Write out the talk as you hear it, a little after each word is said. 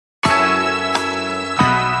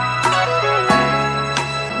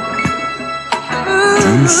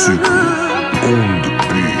Seeker on the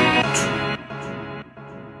beat.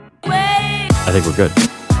 I think we're good.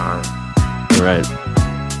 All right.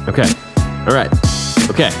 Okay. All right.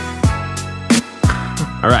 Okay.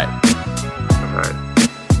 All right. All right.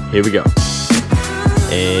 Here we go.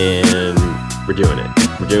 And we're doing it.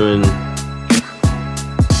 We're doing...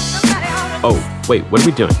 Oh, wait. What are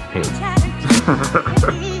we doing? Hang on.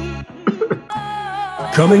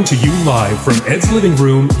 Coming to you live from Ed's living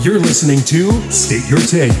room, you're listening to State Your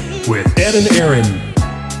Take with Ed and Aaron.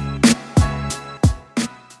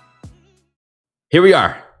 Here we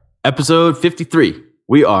are. Episode 53.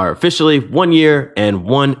 We are officially 1 year and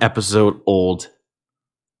 1 episode old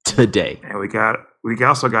today. And we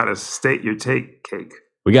also got a State Your Take cake.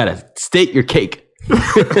 We got to state your cake.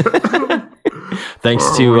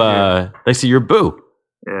 Thanks to your boo.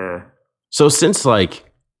 Yeah. So since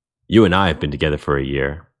you and I have been together for a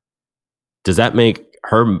year, does that make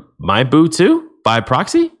her my boo too by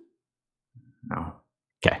proxy? No.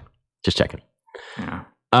 Okay, just checking. Yeah.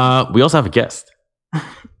 We also have a guest.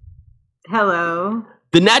 Hello.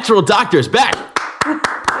 The Natural Doctor is back.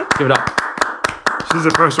 Give it up. She's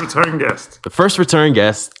the first return guest. The first return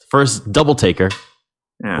guest, first double taker.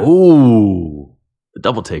 Yeah. Ooh, the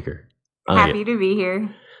double taker. Happy to be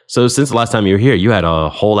here. So since the last time you were here, you had a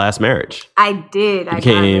whole ass marriage. I did. You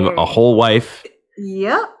became a whole wife.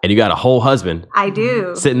 Yep. And you got a whole husband. I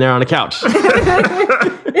do. Sitting there on the couch.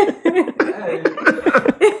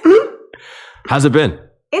 How's it been?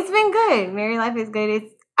 It's been good. Married life is good.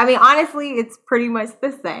 Honestly, it's pretty much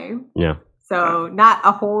the same. Yeah. So not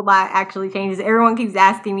a whole lot actually changes. Everyone keeps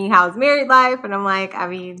asking me how's married life, and I'm like,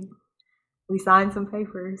 we signed some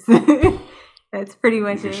papers. That's pretty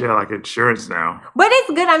much it. You share insurance now. But it's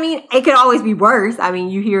good. It could always be worse.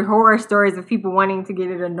 You hear horror stories of people wanting to get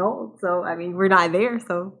it annulled. So, we're not there.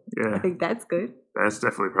 So, yeah. I think that's good. That's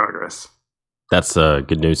definitely progress. That's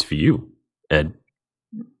good news for you, Ed.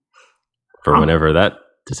 For whenever that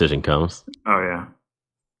decision comes. Oh, yeah.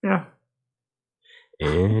 Yeah.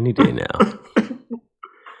 Any day now.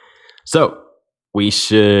 So, we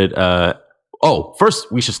should... first,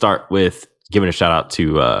 we should start with giving a shout out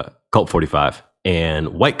to... Cult 45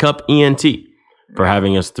 and White Cup ENT for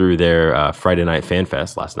having us through their Friday night fan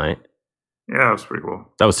fest last night. Yeah, that was pretty cool.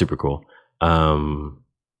 That was super cool. I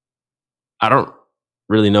don't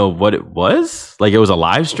really know what it was. It was a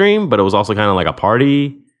live stream, but it was also kind of like a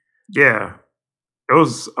party. Yeah. It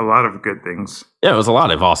was a lot of good things. Yeah, it was a lot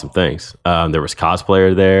of awesome things. There was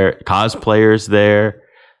cosplayers there.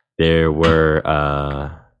 There were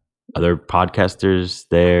other podcasters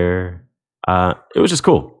there. It was just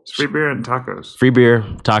cool. Free beer and tacos. Free beer,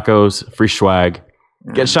 tacos, free swag.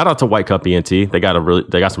 Yeah. Shout out to White Cup ENT. They got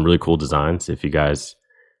some really cool designs. If you guys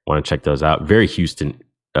want to check those out, very Houston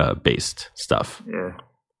based stuff. Yeah,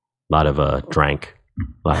 a lot of drank,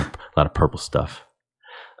 a lot of purple stuff.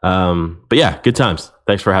 But yeah, good times.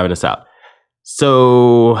 Thanks for having us out.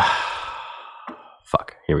 So,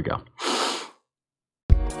 here we go.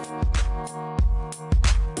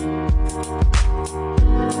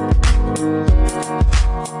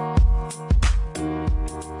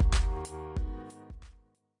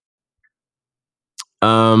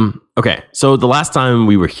 Okay, so the last time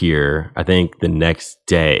we were here, I think the next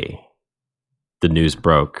day, the news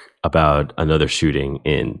broke about another shooting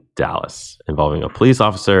in Dallas involving a police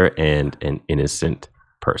officer and an innocent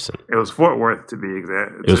person. It was Fort Worth, to be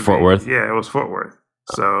exact. It was Fort Worth? Yeah, it was Fort Worth.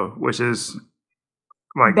 So, which is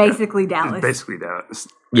basically Dallas. Basically Dallas.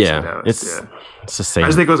 It's the same.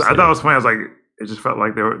 I thought it was funny. I was like, it just felt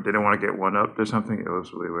like they didn't want to get one up or something. It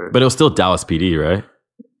was really weird. But it was still Dallas PD, right?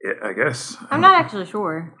 Yeah, I guess. I'm not actually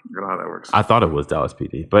sure. I don't know how that works. I thought it was Dallas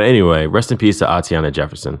PD. But anyway, rest in peace to Atiana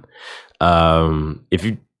Jefferson. If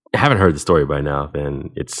you haven't heard the story by now, then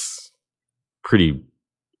it's pretty...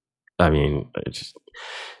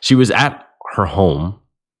 she was at her home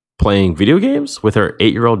playing video games with her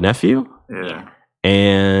 8-year-old nephew. Yeah.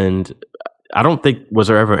 And I don't think... Was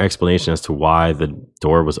there ever an explanation as to why the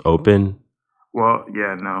door was open? Well,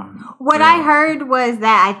 yeah, no. What I heard was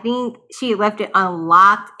that I think she had left it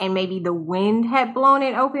unlocked and maybe the wind had blown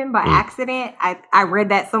it open by accident. I read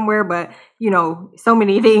that somewhere, but, so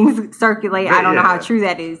many things circulate. I don't know how true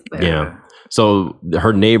that is. But. Yeah. So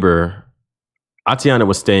her neighbor, Atiana,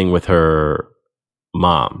 was staying with her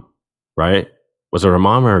mom, right? Was it her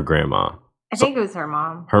mom or her grandma? I think it was her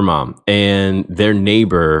mom. Her mom. And their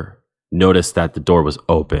neighbor noticed that the door was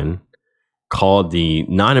open, called the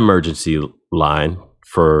non-emergency line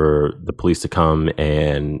for the police to come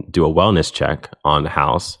and do a wellness check on the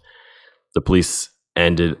house. The police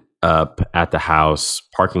ended up at the house,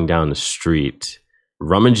 parking down the street,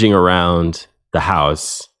 rummaging around the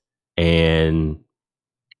house, and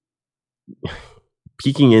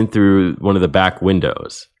peeking in through one of the back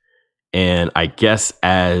windows. And I guess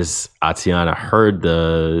as Atiana heard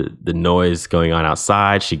the noise going on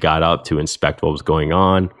outside, she got up to inspect what was going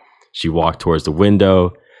on. She walked towards the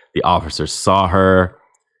window. The officer saw her,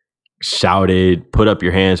 shouted, "Put up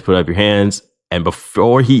your hands, put up your hands." And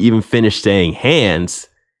before he even finished saying hands,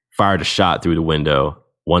 fired a shot through the window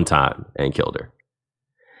one time and killed her.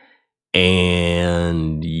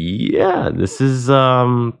 And yeah, this was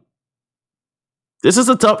a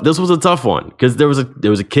tough one because there was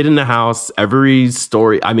a kid in the house. Every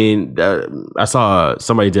story, I mean, I saw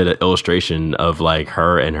somebody did an illustration of like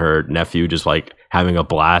her and her nephew just like having a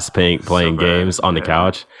blast playing games on the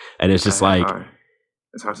couch, and it's just like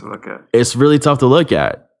it's hard to look at. It's really tough to look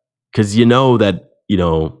at because you know that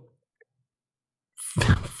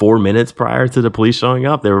 4 minutes prior to the police showing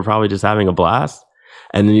up, they were probably just having a blast.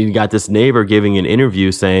 And then you got this neighbor giving an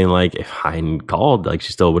interview saying, like, if I hadn't called, like,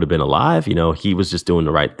 she still would have been alive. He was just doing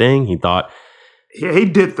the right thing. He thought he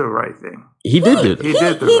did the right thing. He did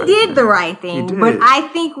the right thing. But I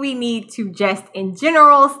think we need to just, in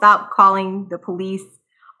general, stop calling the police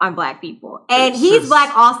on Black people. And he's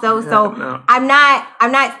Black also, so I'm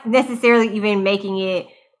not necessarily even making it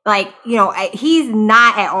like, he's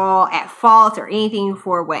not at all at fault or anything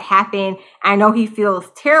for what happened. I know he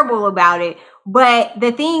feels terrible about it. But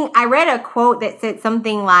the thing, I read a quote that said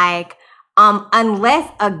something like,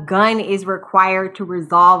 unless a gun is required to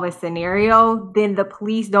resolve a scenario, then the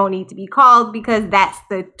police don't need to be called because that's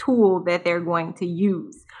the tool that they're going to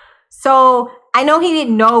use. So I know he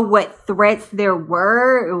didn't know what threats there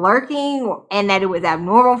were lurking and that it was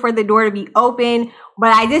abnormal for the door to be open. But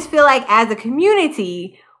I just feel like as a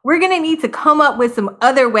community, we're going to need to come up with some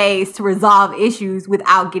other ways to resolve issues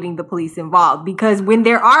without getting the police involved. Because when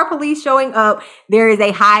there are police showing up, there is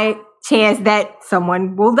a high chance that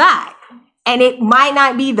someone will die. And it might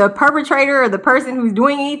not be the perpetrator or the person who's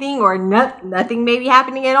doing anything or nothing may be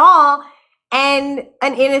happening at all. And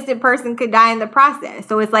an innocent person could die in the process.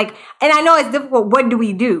 So it's like, and I know it's difficult. What do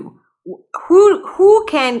we do? Who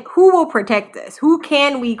will protect us? Who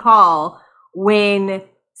can we call when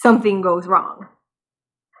something goes wrong?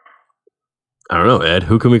 I don't know, Ed.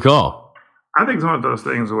 Who can we call? I think it's one of those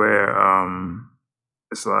things where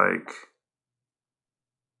it's like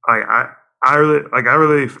I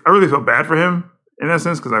really feel bad for him in that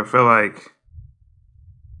sense because I feel like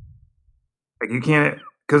you can't,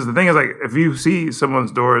 because the thing is, like, if you see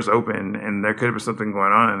someone's doors open and there could be something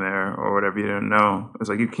going on in there or whatever you didn't know, it's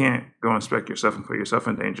like you can't go inspect yourself and put yourself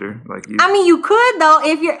in danger. Like you could though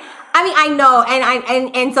if you're. I know,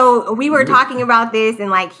 and so we were talking about this, and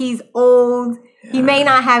like he's old. Yeah. He may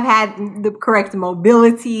not have had the correct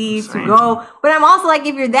mobility to go, but I'm also like,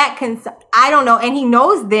 if you're that I don't know, and he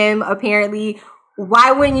knows them apparently.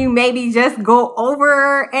 Why wouldn't you maybe just go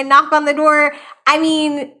over and knock on the door? I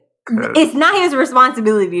mean, it's not his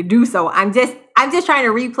responsibility to do so. I'm just trying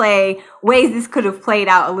to replay ways this could have played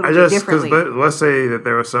out a little bit differently. Let's say that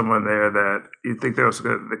there was someone there that you think there was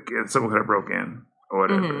someone could have broke in or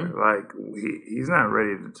whatever. Mm-hmm. Like he's not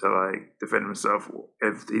ready to like defend himself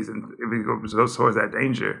if he goes towards that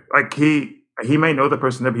danger. Like he may know the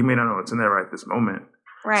person there, but he may not know what's in there right this moment.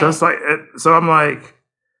 Right. So it's like, I'm like,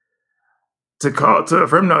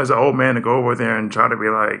 for him as an old man to go over there and try to be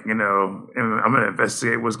like, I'm going to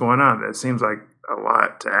investigate what's going on. That seems like a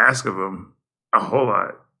lot to ask of him, a whole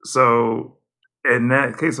lot. So in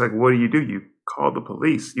that case, like, what do? You call the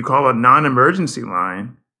police. You call a non-emergency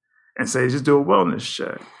line and say, just do a wellness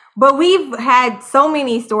check. But we've had so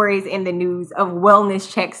many stories in the news of wellness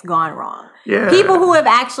checks gone wrong. Yeah. People who have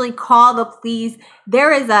actually called the police.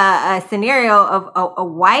 There is a scenario of a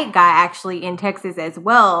white guy actually in Texas as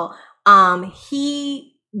well.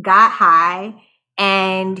 He got high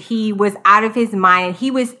and he was out of his mind and he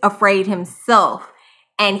was afraid himself.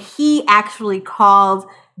 And he actually called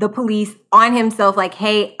the police on himself like,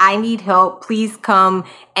 hey, I need help. Please come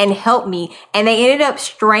and help me. And they ended up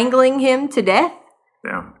strangling him to death.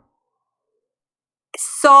 Yeah.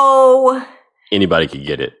 So anybody could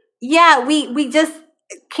get it. Yeah, we just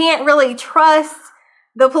can't really trust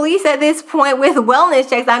the police at this point with wellness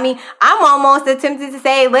checks. I mean, I'm almost tempted to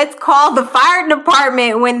say, let's call the fire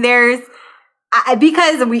department when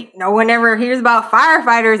because no one ever hears about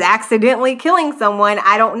firefighters accidentally killing someone.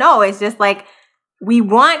 I don't know. It's just like, we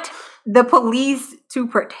want the police to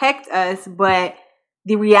protect us, but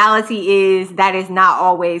the reality is that is not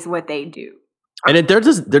always what they do. And there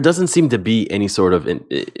doesn't seem to be any sort of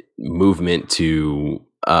movement to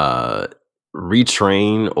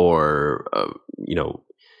retrain or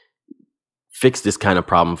fix this kind of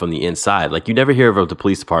problem from the inside. Like, you never hear of the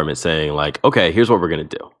police department saying like, okay, here's what we're going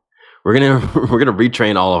to do. we're gonna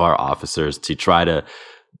retrain all of our officers to try to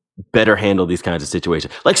better handle these kinds of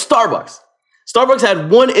situations. Like Starbucks. Starbucks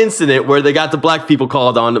had one incident where they got the black people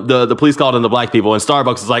called on, the police called on the black people, and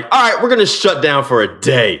Starbucks was like, all right, we're going to shut down for a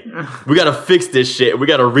day. We got to fix this shit. We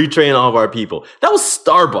got to retrain all of our people. That was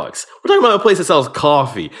Starbucks. We're talking about a place that sells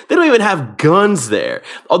coffee. They don't even have guns there.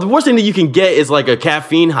 Oh, the worst thing that you can get is like a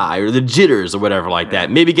caffeine high or the jitters or whatever like that.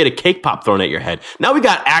 Maybe get a cake pop thrown at your head. Now we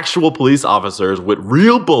got actual police officers with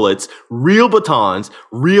real bullets, real batons,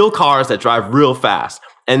 real cars that drive real fast.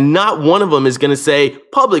 And not one of them is going to say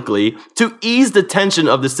publicly, to ease the tension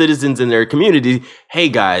of the citizens in their community, hey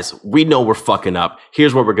guys, we know we're fucking up.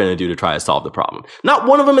 Here's what we're going to do to try to solve the problem. Not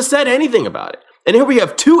one of them has said anything about it. And here we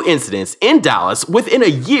have 2 incidents in Dallas within a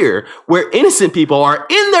year where innocent people are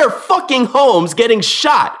in their fucking homes getting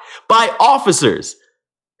shot by officers.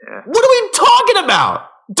 Yeah. What are we talking about?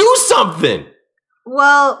 Do something.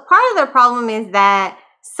 Well, part of the problem is that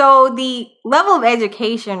so the level of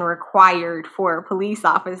education required for police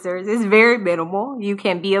officers is very minimal. You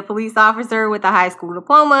can be a police officer with a high school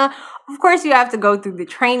diploma. Of course, you have to go through the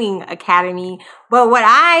training academy. But what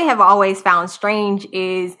I have always found strange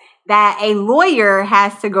is that a lawyer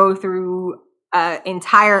has to go through an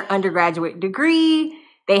entire undergraduate degree.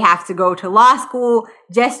 They have to go to law school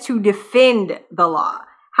just to defend the law.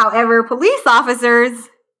 However, police officers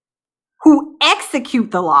who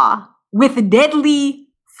execute the law with deadly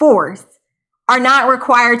force are not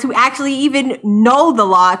required to actually even know the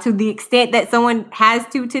law to the extent that someone has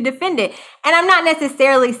to defend it. And I'm not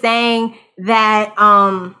necessarily saying that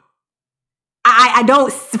I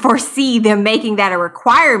don't foresee them making that a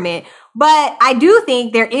requirement, but I do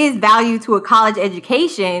think there is value to a college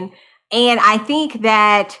education. And I think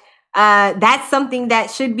that that's something that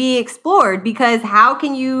should be explored, because how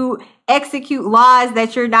can you execute laws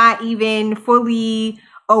that you're not even fully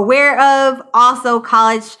aware of? Also,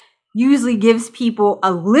 college usually gives people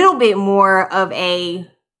a little bit more of a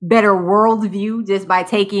better worldview just by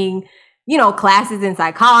taking, classes in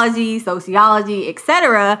psychology, sociology,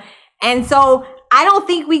 etc. And so I don't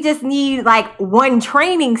think we just need like one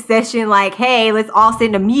training session, like, hey, let's all sit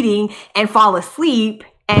in a meeting and fall asleep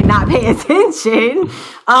and not pay attention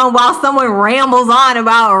while someone rambles on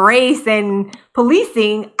about race and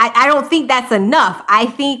policing. I don't think that's enough. I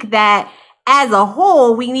think that as a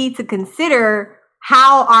whole, we need to consider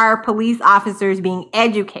how are police officers being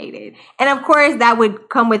educated. And of course, that would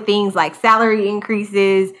come with things like salary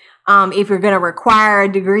increases, if you're going to require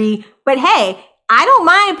a degree. But hey, I don't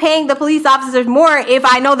mind paying the police officers more if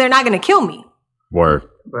I know they're not going to kill me. Word.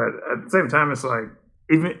 But at the same time, it's like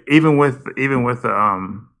even with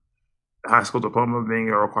high school diploma being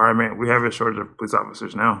a requirement, we have a shortage of police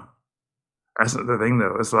officers now. That's the thing,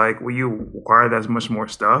 though. It's like when you require that much more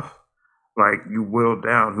stuff, like you whittle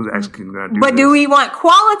down who's actually going to do. But do we want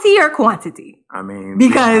quality or quantity? I mean,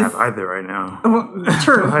 because we don't have either right now.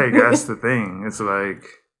 True. Like that's the thing. It's like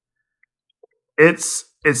it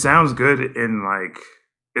sounds good in like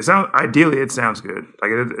it sounds good.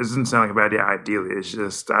 Like it doesn't sound like a bad idea. Ideally, it's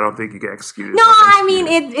just I don't think you can execute it. No, I mean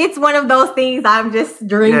it's one of those things I'm just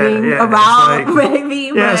dreaming about. Like,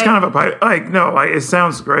 maybe. Yeah, it's kind of it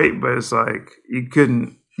sounds great, but it's like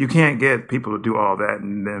you can't get people to do all that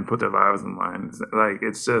and then put their lives in line. It's like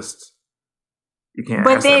it's just you can't.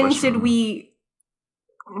 But then should we?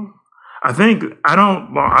 I think I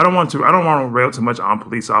don't want to rail too much on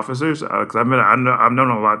police officers because I've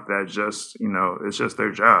known a lot that just it's just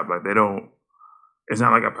their job. Like they don't. It's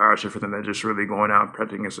not like a power shift for them. They're just really going out,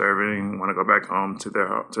 protecting and serving, want to go back home to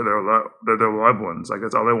their loved ones. Like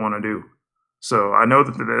that's all they want to do. So I know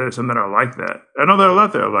that there's some that are like that. I know there are a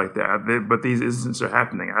lot that are like that. But these incidents are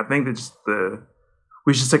happening. I think that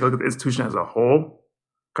we should take a look at the institution as a whole.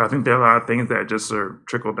 Because I think there are a lot of things that just are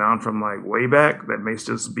trickled down from like way back that may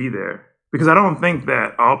just be there. Because I don't think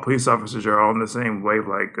that all police officers are all in the same wave.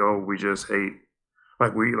 Like, oh, we just hate,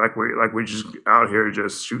 we just out here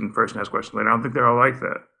just shooting first and ask questions later. I don't think they're all like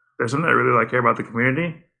that. There's some that really care about the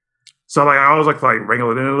community. So I always like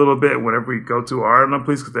wrangle it in a little bit whenever we go to our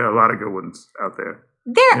police because there are a lot of good ones out there.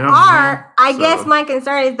 There are. I guess my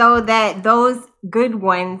concern is though that those good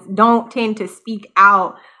ones don't tend to speak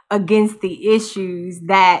out against the issues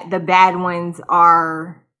that the bad ones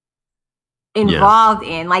are involved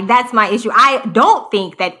in. Like that's my issue. I don't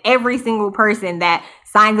think that every single person that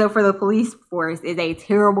signs up for the police force is a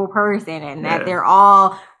terrible person and that they're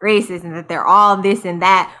all racist and that they're all this and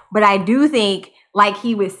that. But I do think, like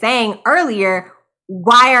he was saying earlier,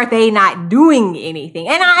 why are they not doing anything?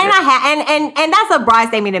 And and that's a broad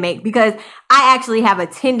statement to make because I actually have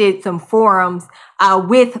attended some forums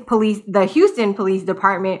with the Houston Police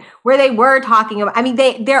Department where they were talking about. I mean,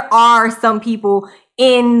 there are some people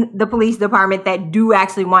in the police department that do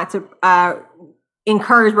actually want to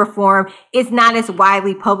encourage reform. It's not as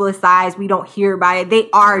widely publicized. We don't hear about it. They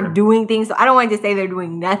are doing things. So I don't want to just say they're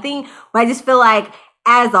doing nothing, but I just feel like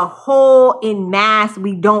as a whole, in mass,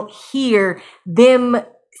 we don't hear them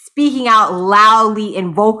speaking out loudly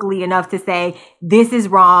and vocally enough to say, this is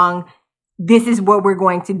wrong. This is what we're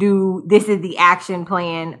going to do. This is the action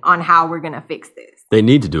plan on how we're going to fix this. They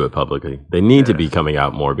need to do it publicly. They need to be coming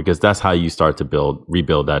out more because that's how you start to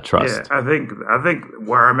rebuild that trust. Yeah, I think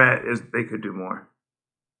where I'm at is they could do more.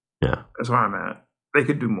 Yeah. That's where I'm at. They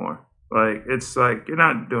could do more. Like, it's like, you're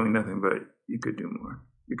not doing nothing, but you could do more.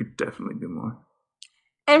 You could definitely do more.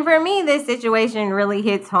 And for me, this situation really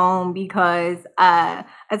hits home because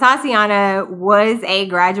Atatiana was a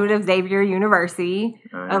graduate of Xavier University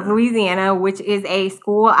of Louisiana, which is a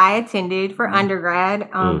school I attended for undergrad,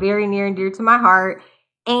 very near and dear to my heart.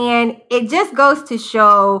 And it just goes to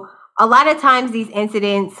show a lot of times these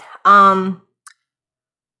incidents,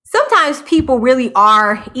 sometimes people really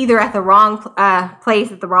are either at the wrong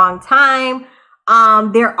place at the wrong time.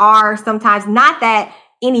 There are sometimes not that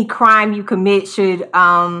any crime you commit should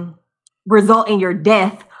result in your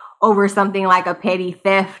death over something like a petty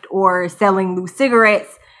theft or selling loose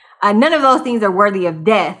cigarettes. None of those things are worthy of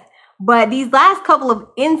death. But these last couple of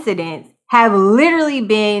incidents have literally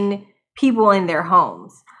been people in their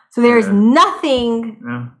homes. So there's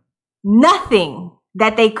nothing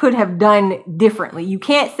that they could have done differently. You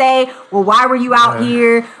can't say, well, why were you out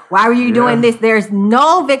here? Why were you doing this? There's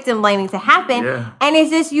no victim blaming to happen. Yeah. And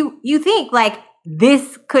it's just, you think like,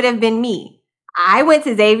 this could have been me. I went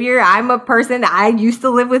to Xavier. I'm a person. I used to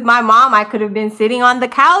live with my mom. I could have been sitting on the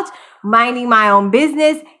couch, minding my own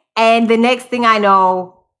business. And the next thing I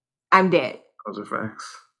know, I'm dead. Those are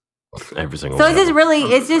facts. Every single So one.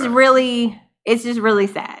 it's just really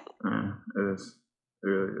sad. It is. It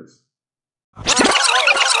really is.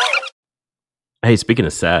 Hey, speaking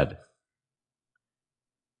of sad,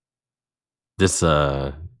 these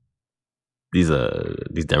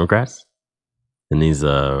Democrats and these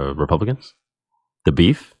Republicans, the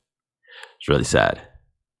beef, it's really sad.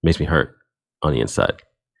 Makes me hurt on the inside.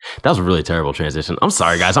 That was a really terrible transition. I'm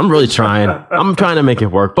sorry, guys. I'm really trying. I'm trying to make it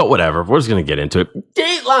work, but whatever. We're just going to get into it.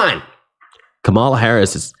 Dateline! Kamala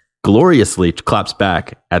Harris gloriously claps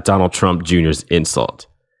back at Donald Trump Jr.'s insult.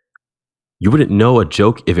 You wouldn't know a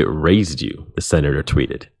joke if it raised you, the senator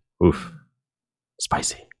tweeted. Oof.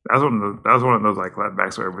 Spicy. That was one of those like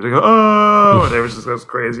clapbacks where everybody go, oh, they were just goes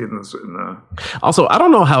crazy in the. Also, I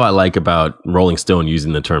don't know how I like about Rolling Stone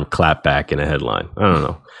using the term clapback in a headline. I don't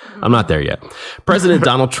know. I'm not there yet. President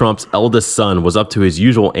Donald Trump's eldest son was up to his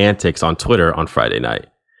usual antics on Twitter on Friday night.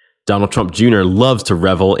 Donald Trump Jr. loves to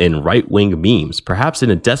revel in right-wing memes, perhaps in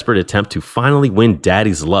a desperate attempt to finally win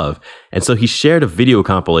daddy's love. And so he shared a video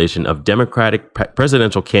compilation of Democratic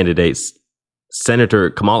presidential candidate Senator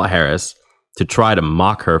Kamala Harris to try to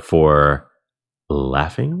mock her for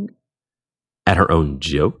laughing at her own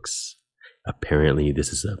jokes. Apparently, this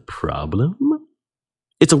is a problem.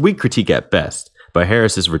 It's a weak critique at best, but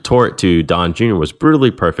Harris's retort to Don Jr. was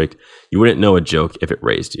brutally perfect. You wouldn't know a joke if it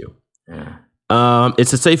raised you. Yeah.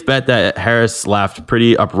 It's a safe bet that Harris laughed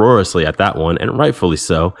pretty uproariously at that one, and rightfully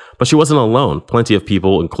so, but she wasn't alone. Plenty of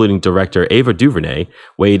people, including director Ava DuVernay,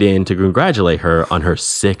 weighed in to congratulate her on her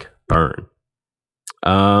sick burn.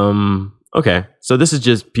 Okay, so this is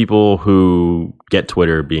just people who get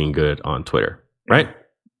Twitter being good on Twitter, right?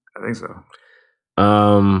 I think so.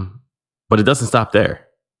 But it doesn't stop there.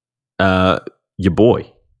 Your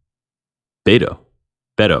boy, Beto.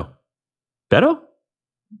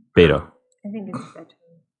 I think it's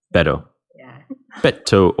Beto. Yeah.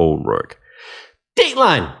 Beto O'Rourke.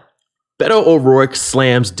 Dateline. Beto O'Rourke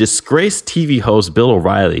slams disgraced TV host Bill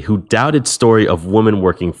O'Reilly, who doubted story of woman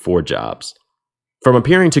working 4 jobs. From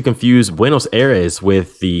appearing to confuse Buenos Aires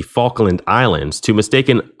with the Falkland Islands to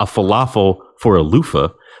mistaking a falafel for a loofah,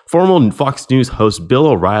 former Fox News host Bill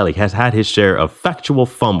O'Reilly has had his share of factual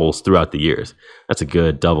fumbles throughout the years. That's a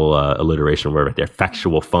good double alliteration word right there.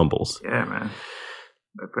 Factual fumbles. Yeah, man.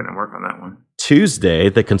 They're putting in work on that one. Tuesday,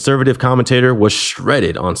 the conservative commentator was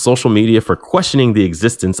shredded on social media for questioning the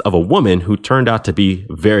existence of a woman who turned out to be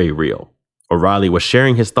very real. O'Reilly was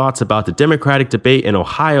sharing his thoughts about the Democratic debate in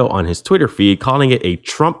Ohio on his Twitter feed, calling it a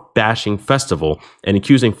Trump-bashing festival and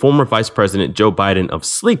accusing former Vice President Joe Biden of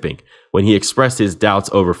sleeping when he expressed his doubts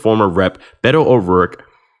over former Rep. Beto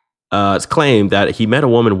O'Rourke's claim that he met a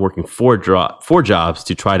woman working 4 jobs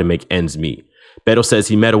to try to make ends meet. Beto says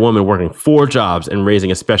he met a woman working 4 jobs and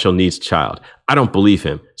raising a special needs child. I don't believe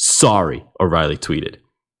him. Sorry, O'Reilly tweeted.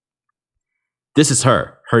 This is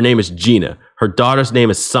her. Her name is Gina. Her daughter's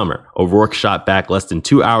name is Summer. O'Rourke shot back less than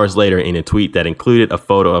 2 hours later in a tweet that included a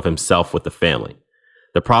photo of himself with the family.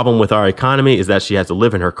 The problem with our economy is that she has to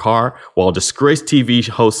live in her car while a disgraced TV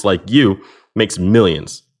host like you makes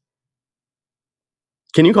millions.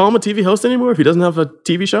 Can you call him a TV host anymore if he doesn't have a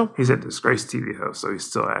TV show? He's a disgraced TV host, so he's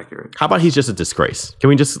still accurate. How about he's just a disgrace? Can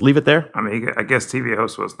we just leave it there? I mean, I guess TV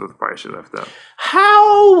host was the part I should have left out.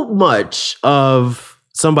 How much of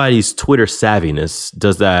somebody's Twitter savviness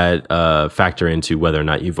does that factor into whether or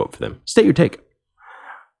not you vote for them? State your take.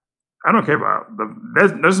 I don't care about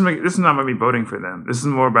this is not about me voting for them. This is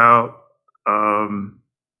more about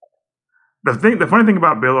the funny thing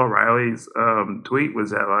about Bill O'Reilly's tweet was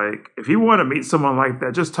that, like, if you want to meet someone like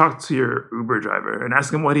that, just talk to your Uber driver and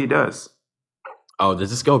ask him what he does. Oh, does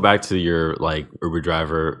this go back to your like Uber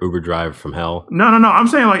drive from hell? No. I'm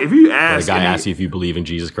saying, like, if you ask The guy asks you if you believe in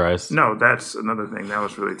Jesus Christ. No, that's another thing. That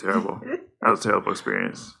was really terrible. That was a terrible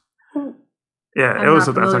experience. Yeah, I'm it was.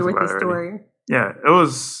 not I talked familiar with about the it already. story. Yeah, it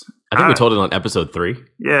was. I think we told it on episode 3.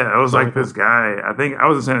 Yeah, it was like Something. this guy. I think I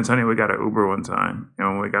was in San Antonio. We got an Uber one time,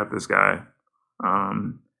 and when we got this guy,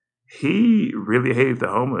 he really hated the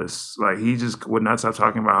homeless. Like, he just would not stop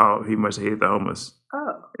talking about how he much hated the homeless.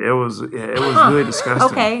 Oh. It was really disgusting.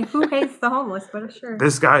 Okay, who hates the homeless? But sure.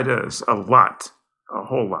 This guy does a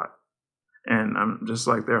whole lot. And I'm just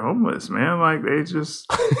like, they're homeless, man. Like,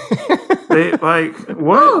 they like,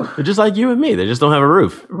 what? They're just like you and me. They just don't have a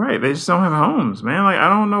roof. Right. They just don't have homes, man. Like, I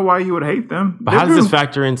don't know why you would hate them. But how does this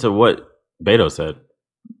factor into what Beto said?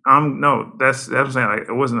 No, that's what I'm saying. Like,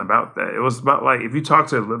 it wasn't about that. It was about, like, if you talk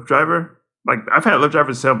to a Lyft driver, like, I've had Lyft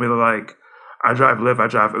drivers tell me, like, I drive Lyft, I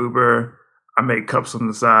drive Uber, I make cups on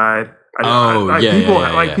the side.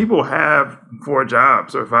 People have 4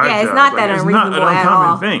 jobs or 5 jobs. Yeah, it's not that it's unreasonable not an at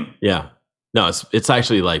all. uncommon thing. Yeah. No, it's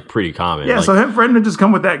actually like pretty common. Yeah, like, so him for him to just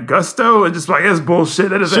come with that gusto and just like, it's bullshit.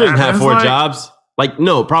 That doesn't she doesn't happen. have It's 4 like, jobs. Like,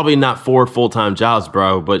 no, probably not 4 full-time jobs,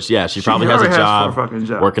 bro. But yeah, she probably has a already job 4 fucking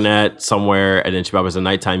jobs. working at somewhere, and then she probably has a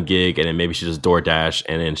nighttime gig, and then maybe she does DoorDash,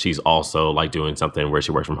 and then she's also like doing something where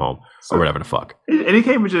she works from home or whatever the fuck. And he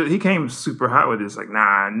came super hot with this, like,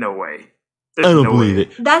 nah, no way. I don't believe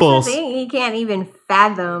it. That's False. the thing. He can't even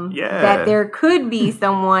fathom that there could be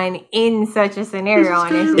someone in such a scenario.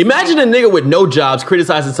 And it's just Imagine a nigga with no jobs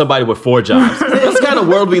criticizing somebody with 4 jobs. That's the kind of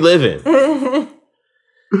world we live in.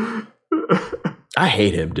 I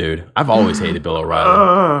hate him, dude. I've always hated Bill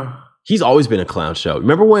O'Reilly. He's always been a clown show.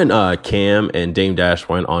 Remember when Cam and Dame Dash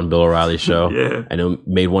went on Bill O'Reilly's show? Yeah. And it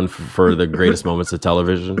made one for the greatest moments of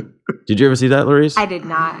television? Did you ever see that, Larice? I did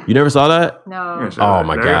not. You never saw that? No. Oh,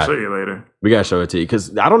 my God. I'll show you later. We got to show it to you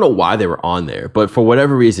because I don't know why they were on there. But for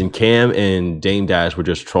whatever reason, Cam and Dame Dash were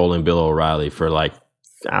just trolling Bill O'Reilly for like,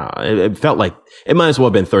 I don't know, it felt like it might as well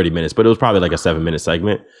have been 30 minutes, but it was probably like a 7-minute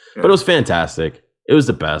segment. Yeah. But it was fantastic. It was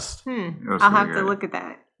the best. I'll have to look at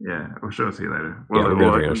that. Yeah, we'll show it to you later. Yeah,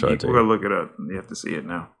 we're gonna show it to you. We're going to look it up. You have to see it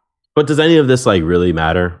now. But does any of this like really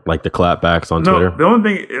matter? Like the clapbacks on Twitter? The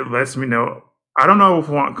only thing it lets me know, I don't know if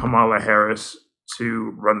I want Kamala Harris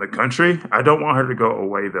to run the country. I don't want her to go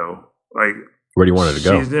away, though. Like, Where do you want her to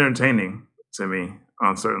go? She's entertaining to me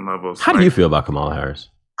on certain levels. How do you feel about Kamala Harris?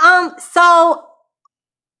 So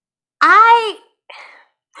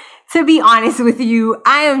to be honest with you,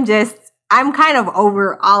 I'm kind of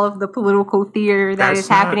over all of the political theater that is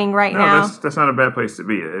happening right now. That's not a bad place to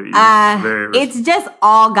be. It's just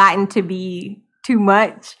all gotten to be too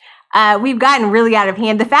much. We've gotten really out of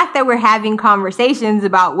hand. The fact that we're having conversations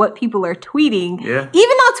about what people are tweeting, even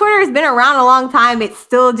though Twitter has been around a long time, it's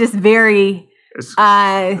still just very it's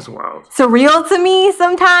wild, surreal to me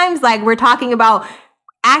sometimes. Like, we're talking about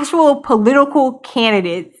actual political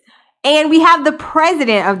candidates, and we have the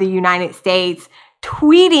president of the United States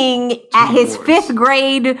tweeting at his 5th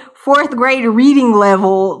grade, 4th grade reading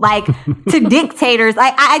level, like to dictators.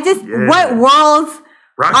 Like, what worlds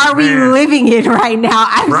are we living in right now?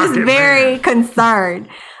 I'm just very concerned.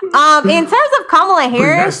 In terms of Kamala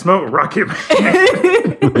Harris, smoke Rocket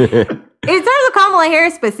Man. In terms of Kamala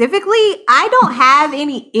Harris specifically, I don't have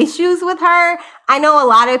any issues with her. I know a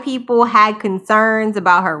lot of people had concerns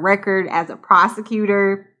about her record as a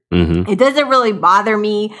prosecutor. It doesn't really bother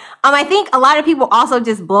me. I think a lot of people also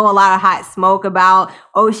just blow a lot of hot smoke about,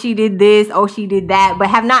 oh, she did this, oh, she did that, but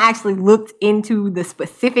have not actually looked into the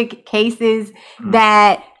specific cases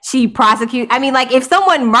that she prosecuted. I mean, like, if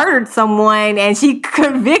someone murdered someone and she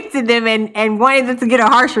convicted them and wanted them to get a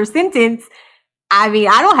harsher sentence, I mean,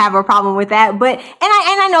 I don't have a problem with that. But and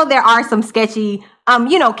I know there are some sketchy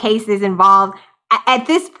cases involved. At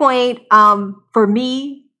this point, for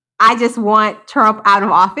me, I just want Trump out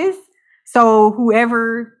of office. So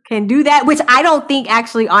whoever can do that, which I don't think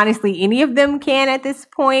actually, honestly, any of them can at this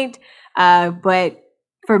point. But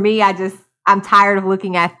for me, I'm tired of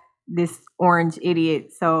looking at this orange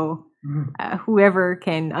idiot. So whoever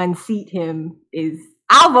can unseat him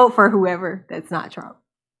I'll vote for whoever that's not Trump.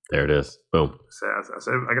 There it is. Boom. I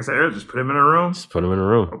said, like I said earlier, just put him in a room. Just put him in a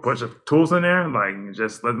room. A bunch of tools in there, like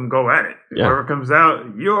just let them go at it. Yeah. Whoever comes out,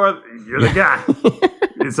 you're the guy.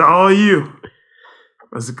 It's all you.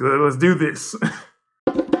 Let's do this.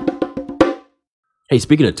 Hey,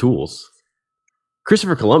 speaking of tools,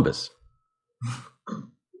 Christopher Columbus,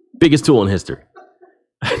 biggest tool in history.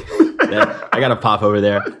 I got to pop over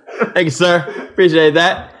there. Thank you, sir. Appreciate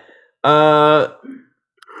that.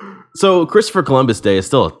 So Christopher Columbus Day is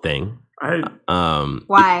still a thing.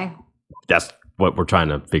 Why? That's what we're trying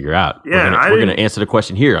to figure out. Yeah, we're gonna answer the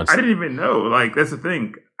question here. I didn't even know. Like, that's the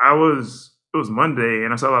thing. It was Monday,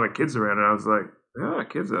 and I saw a lot of kids around, and I was like, "Yeah,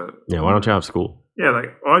 kids are." Yeah, why don't you have school? Yeah,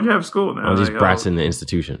 like, why don't you have school now? All these like, brats in the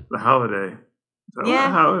institution. The holiday. Yeah.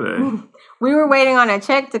 The holiday. We were waiting on a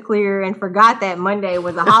check to clear and forgot that Monday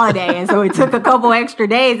was a holiday, and so it took a couple extra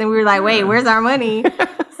days, and we were like, "Wait, where's our money?"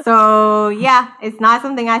 So yeah, it's not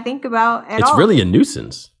something I think about at all. It's really a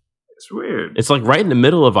nuisance. It's weird. It's like right in the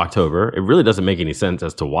middle of October. It really doesn't make any sense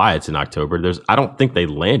as to why it's in October. I don't think they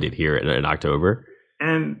landed here in October.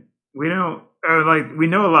 And we don't. We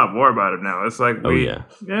know a lot more about it now. It's like,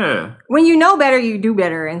 yeah. When you know better, you do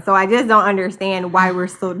better. And so I just don't understand why we're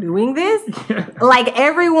still doing this. Like,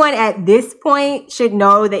 everyone at this point should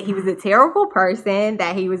know that he was a terrible person,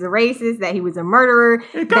 that he was a racist, that he was a murderer.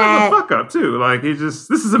 It kind of a fuck up too. Like, this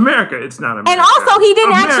is America. It's not America. And also, he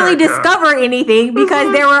didn't actually discover anything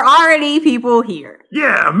because there were already people here.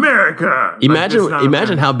 Yeah, America.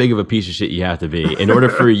 Imagine how big of a piece of shit you have to be in order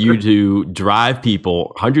for you to drive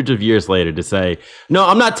people hundreds of years later to say, no,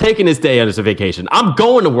 I'm not taking this day as a vacation. I'm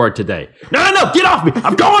going to work today. No, get off me.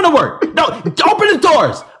 I'm going to work. No, open the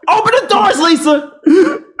doors. Open the doors, Lisa.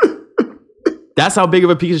 That's how big of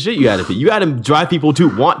a piece of shit you had to be. You had to drive people to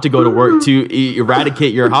want to go to work to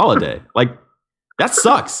eradicate your holiday. Like, that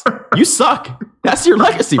sucks. You suck. That's your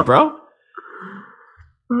legacy, bro.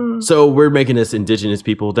 So we're making this Indigenous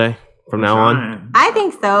People Day from now on? I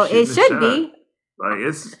think so. It should be. Like,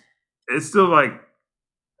 it's still like,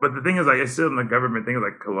 but the thing is, like, it's still in the government thing,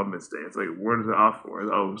 like Columbus Day. It's like, what is it off for?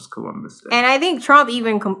 Oh, it's Columbus Day. And I think Trump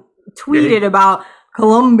even tweeted about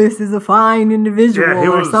Columbus is a fine individual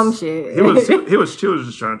or some shit. He was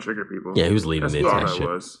just trying to trigger people. Yeah, he was leading into that shit.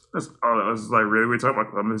 That's all that was. Like, really? We're talking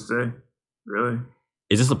about Columbus Day? Really?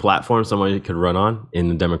 Is this a platform somebody could run on in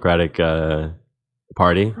the Democratic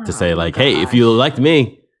Party to say, like, hey, if you elect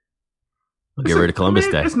me, I'll get rid of Columbus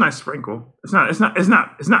Day? It's a nice sprinkle. It's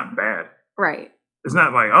not bad. Right. It's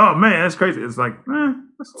not like, oh man, that's crazy. It's like,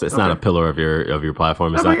 so it's not a pillar of your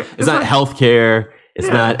platform. It's not healthcare. It's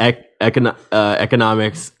not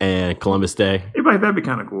economics and Columbus Day. That'd be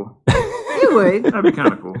kind of cool. It would. That'd be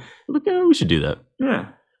kind of cool. We should do that. Yeah.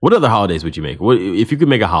 What other holidays would you make? If you could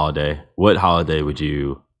make a holiday, what holiday would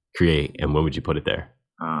you create, and when would you put it there?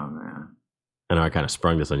 Oh man. I know I kind of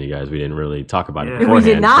sprung this on you guys. We didn't really talk about it We beforehand.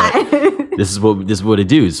 did not. This is what it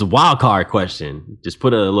do. It's a wild card question. Just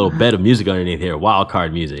put a little bed of music underneath here. Wild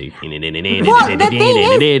card music. Well, the thing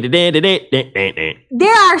is,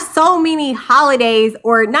 there are so many holidays,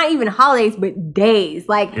 or not even holidays, but days.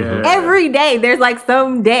 Like every day, there's like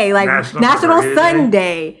some day, like National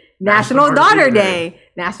Sunday, National Daughter Day,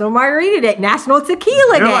 National Margarita Day, National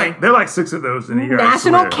Tequila Day. They're like 6 of those in a year.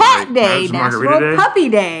 National Cat Day, National Puppy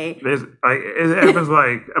Day. There's like, it happens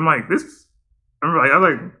like, I'm like, this. I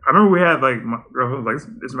remember we had like, my girl was like,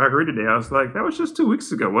 it's Margarita Day. I was like, that was just 2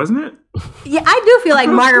 weeks ago, wasn't it? Yeah, I do feel like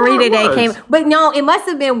Margarita Day came, but no, it must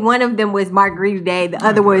have been one of them was Margarita Day, the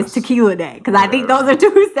other was Tequila Day, because I think those are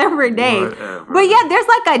 2 separate days. But yeah, there's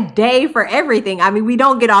like a day for everything. I mean, we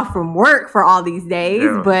don't get off from work for all these days,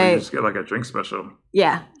 but we just get like a drink special.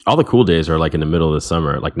 Yeah. All the cool days are like in the middle of the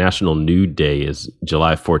summer. Like National Nude Day is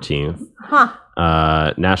July 14th.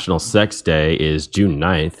 Huh. National Sex Day is June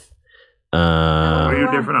 9th. What are you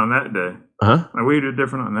different on that day? Huh? Like, what do you do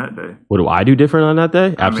different on that day? What do I do different on that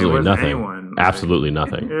day? Absolutely nothing. nothing. Absolutely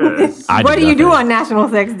nothing. What do you do on National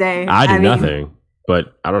Sex Day? I do nothing.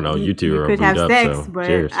 But I don't know. You two are could booed have up, sex, so but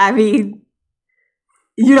cheers. I mean,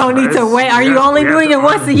 you don't need to wait. Are you only doing it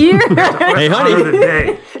once a year? Hey,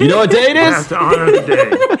 honey, you know what day it is? You have to honor the day.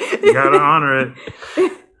 You gotta honor it.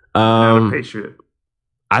 You gotta patriot.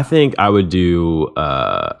 I think I would do.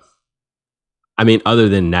 Other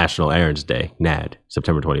than National Errands Day, NAD,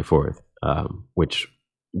 September 24th, which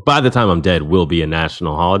by the time I'm dead will be a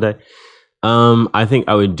national holiday. I think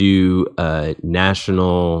I would do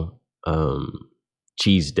National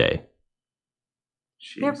Cheese Day.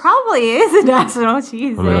 There probably is a National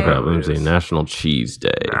Cheese Let me look it Day. up. Let me see. National Cheese Day.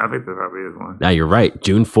 Yeah, I think there probably is one. Now you're right.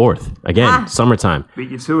 June 4th. Again, summertime. Beat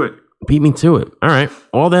you to it. Beat me to it. All right.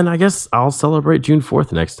 Well, then I guess I'll celebrate June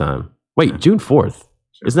 4th next time. Wait, June 4th?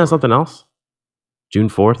 Isn't that something else? June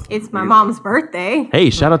 4th? It's my mom's birthday. Hey,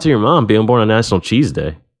 shout out to your mom being born on National Cheese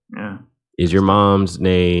Day. Yeah. Is your mom's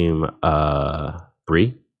name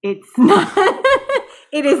Brie? It's not.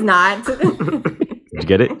 It is not. Did you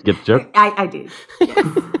get it? Get the joke? I did. Yes.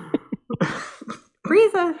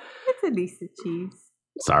 Brie's it's a decent cheese.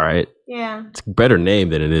 It's all right. Yeah. It's a better name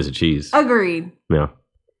than it is a cheese. Agreed. Yeah.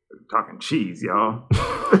 Talking cheese, y'all.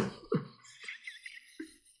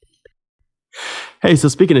 Hey, so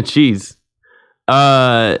speaking of cheese,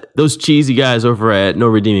 those cheesy guys over at No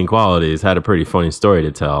Redeeming Qualities had a pretty funny story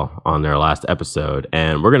to tell on their last episode,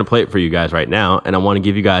 and we're gonna play it for you guys right now. And I want to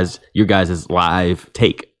give you guys your guys' live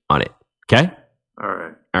take on it. Okay? All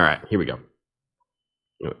right. All right. Here we go.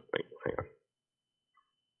 Wait, hang on.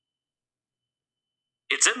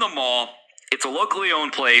 It's in the mall. It's a locally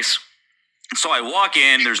owned place. So I walk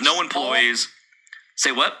in. There's no employees.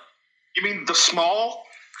 Say what? You mean the small?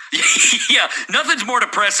 Yeah, nothing's more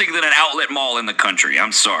depressing than an outlet mall in the country.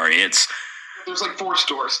 I'm sorry. There's like 4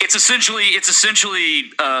 stores. It's essentially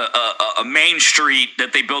a main street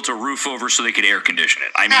that they built a roof over so they could air condition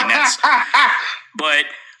it. I mean, that's. But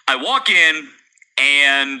I walk in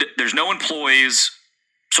and there's no employees,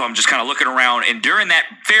 so I'm just kind of looking around. And during that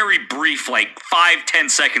very brief, like 5-10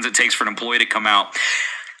 seconds it takes for an employee to come out,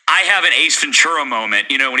 I have an Ace Ventura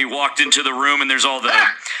moment. You know, when he walked into the room and there's all the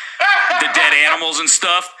dead animals and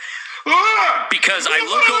stuff. Because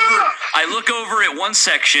I look over at one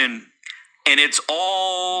section and it's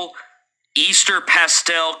all Easter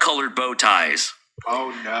pastel colored bow ties. Oh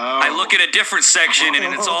no. I look at a different section and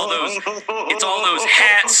it's all those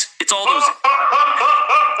hats.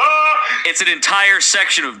 It's an entire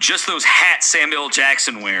section of just those hats Samuel L.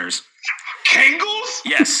 Jackson wears. Kangles?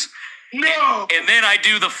 Yes. No. And then I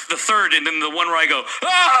do the third, and then the one where I go,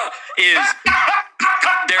 is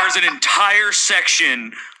there's an entire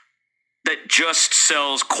section that just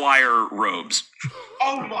sells choir robes.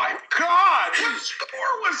 Oh my God. What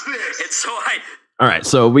store was this? And so All right,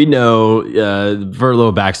 so we know for a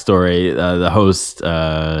little backstory, the host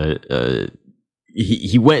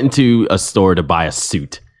he went into a store to buy a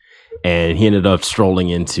suit, and he ended up strolling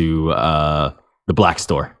into the black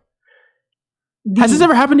store. Has this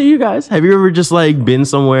ever happened to you guys? Have you ever just like been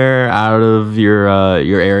somewhere out of your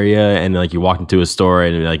area and like you walked into a store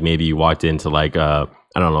and like maybe you walked into like I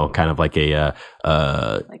don't know, kind of like a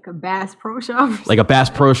Bass Pro Shop, like a Bass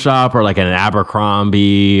Pro Shop or like an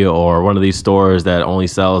Abercrombie or one of these stores that only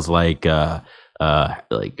sells like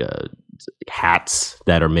hats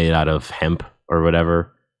that are made out of hemp or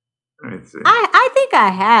whatever. Let me see. I think I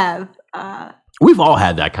have. We've all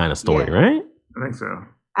had that kind of story, Yeah. right? I think so.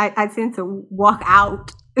 I tend to walk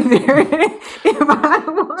out there if I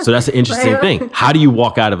want. So that's an interesting thing. How do you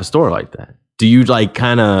walk out of a store like that? Do you like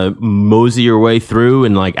kind of mosey your way through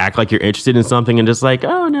and like act like you're interested in something and just like,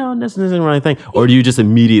 oh no, this isn't the right thing? Or do you just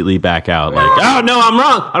immediately back out like, oh no, I'm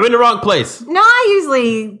wrong. I'm in the wrong place. No, I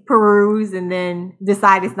usually peruse and then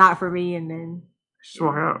decide it's not for me and then. Just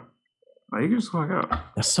walk out. Like, you can just walk out.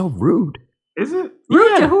 That's so rude. Is it?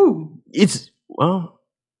 Rude to who? It's, well,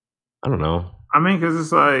 I don't know. I mean, because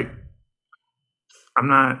it's like, I'm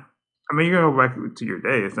not. I mean, you gotta go back to your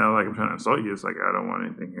day. It's not like I'm trying to insult you. It's like, I don't want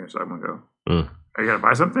anything here, so I'm gonna go. I gotta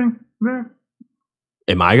buy something there.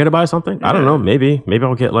 Am I gonna buy something? I don't Yeah. know. Maybe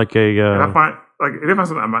I'll get like a. If I find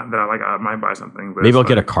something that I like, I might buy something. But Maybe I'll it's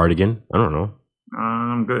get a like, cardigan. I don't know.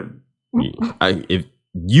 I'm good. If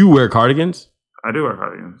you wear cardigans, I do wear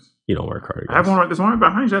cardigans. you don't wear cardigans. I have one right. This one right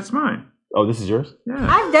behind you. That's mine. Oh, this is yours? Yeah.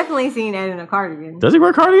 I've definitely seen Ed in a cardigan. Does he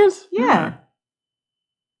wear cardigans? Yeah.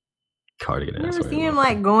 Cardigan. You ass ever wearing seen him one.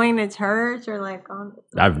 like going to church or like on?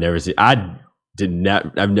 I've never seen. I've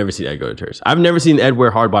never seen Ed go to church. I've never seen Ed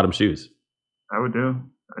wear hard bottom shoes. I would do.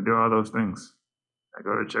 I do all those things. I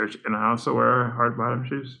go to church and I also wear hard bottom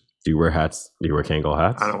shoes. Do you wear hats? Do you wear Kangol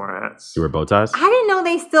hats? I don't wear hats. Do you wear bow ties? I didn't know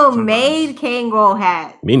they still Sometimes. made Kangol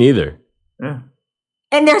hats. Me neither. Yeah.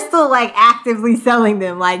 And they're still like actively selling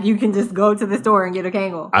them. Like you can just go to the store and get a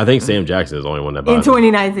Kangol I think Sam Jackson is the only one that in buys them.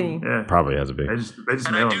 2019. Yeah. Probably has a big. They just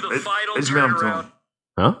And mail I do them. the They final just mail them to turnaround. him.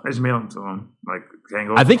 Huh? They just mail them to him. Like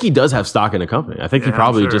Kangol. I think he does have stock in the company. I think he Yeah, I'm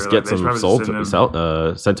probably sure. just Like, gets they them probably sold send to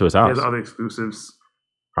them- sent to his he house. has all the exclusives.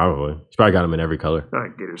 Probably. He's probably got them in every color.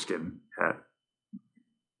 Like gator skin hat.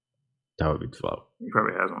 That would be dope. He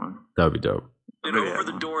probably has one. That would be dope. And Maybe over I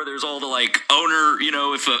the don't. door, there's all the like owner. You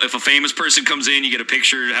know, if a famous person comes in, you get a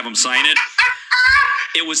picture, have them sign it.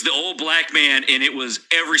 it was the old black man, and it was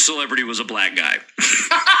every celebrity was a black guy.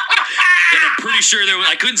 And I'm pretty sure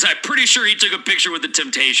I'm pretty sure he took a picture with the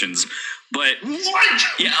Temptations. But What?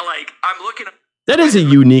 yeah, like I'm looking at. That is a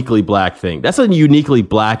uniquely black thing. That's a uniquely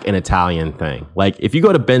black and Italian thing. Like if you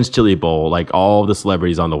go to Ben's Chili Bowl, like all the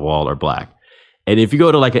celebrities on the wall are black. And if you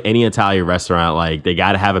go to like any Italian restaurant, like they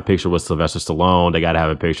got to have a picture with Sylvester Stallone. They got to have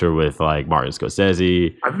a picture with like Martin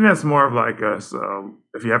Scorsese. I think that's more of like us.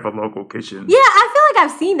 If you have a local kitchen. Yeah, I feel like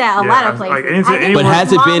I've seen that a lot of places. But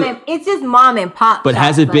has it been? It's just mom and pop. But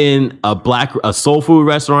has it been a soul food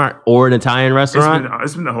restaurant or an Italian restaurant?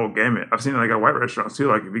 It's been the whole gamut. I've seen like a white restaurants too.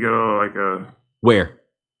 Like if you go to like a Where?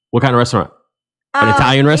 What kind of restaurant? An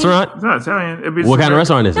Italian restaurant? It's not Italian. It'd be What kind of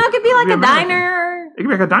restaurant is it? No, it could be like a American. diner. It could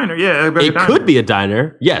be like a diner. Yeah, It could be a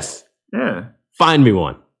diner. Yes. Yeah. Find me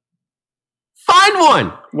one. Find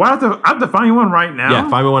one. Well, I have to find you one right now. Yeah,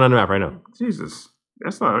 find me one on the map right now. Jesus,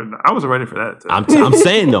 that's not. I wasn't ready for that. I'm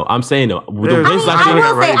saying though. The Yeah, places I actually will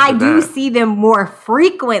got say ready I for do that. see them more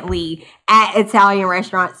frequently at Italian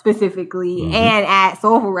restaurants specifically and at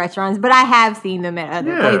soul food restaurants, but I have seen them at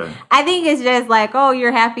other places. I think it's just like, oh,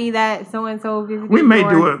 you're happy that so-and-so visited. We may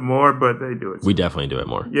your- do it more, but they do it. We definitely do it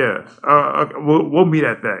more. Yeah. Okay, we'll meet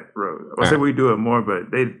at that road. I'll say Alright. we do it more,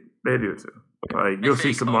 but they do it too. Like you'll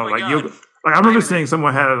see think, someone oh my like God. you. Like I remember seeing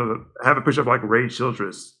someone have a picture of like Ray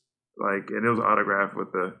Childress, like, and it was autographed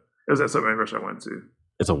with the. It was at some restaurant I went to.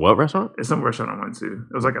 It's a what restaurant? It's some restaurant I went to.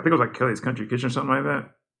 It was like I think it was like Kelly's Country Kitchen or something like that.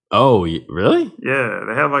 Oh, really? Yeah,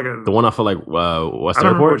 they have like a. The one off of like West I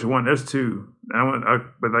don't remember Airport? which one. There's two.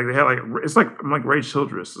 But like they had like it's like I'm like Ray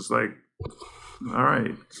Childress. It's like, all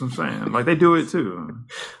right, that's what I'm saying. Like they do it too.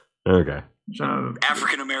 Okay. I'm trying to-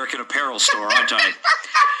 African American apparel store, aren't I?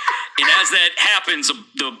 And as that happens,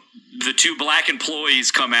 the two black employees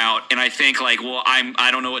come out, and I think like, well, I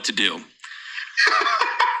don't know what to do.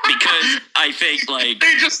 Because I think like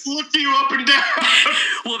They just look you up and down.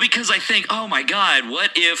 well, because I think, oh my God,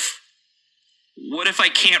 what if I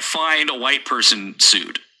can't find a white person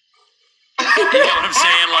suit? You know what I'm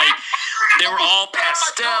saying? Like they were all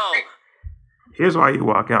pastel. Here's why you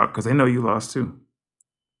walk out, because they know you lost too.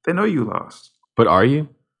 They know you lost. But are you?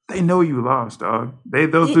 They know you lost, dog.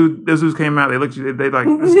 Those dudes came out. They looked at you. They like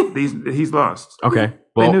he's lost. Okay. They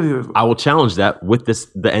Well, knew he was. I will challenge that with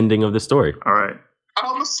the ending of the story. All right. I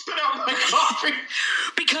almost spit out my coffee.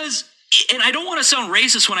 Because, and I don't want to sound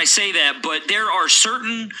racist when I say that, but there are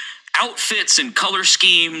certain outfits and color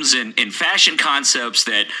schemes and fashion concepts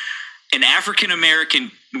that an African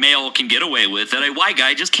American male can get away with that a white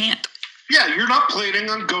guy just can't. Yeah, you're not planning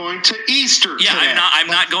on going to Easter. Yeah, today. I'm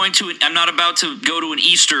not about to go to an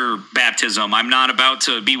Easter baptism. I'm not about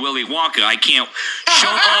to be Willy Wonka. I can't show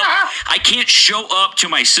up. I can't show up to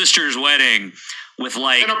my sister's wedding with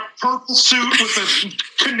like In a purple suit with a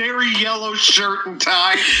canary yellow shirt and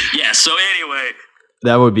tie. yeah. So anyway,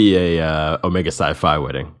 That would be a Omega Sci-Fi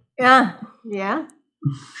wedding. Yeah.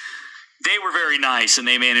 they were very nice and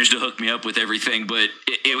they managed to hook me up with everything, but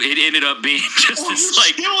it ended up being just Oh, you this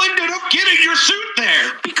like. still ended up getting your suit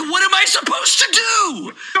there. Because what am I supposed to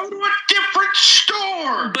do? Go to a different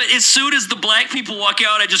store. But as soon as the black people walk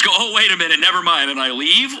out, I just go, oh, wait a minute, never mind, and I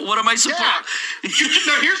leave? What am I supposed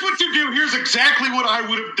No, here's what you do. Here's exactly what I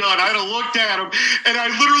would have done. I'd have looked at him, and I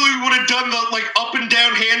literally would have done the like up and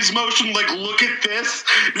down hands motion, like look at this.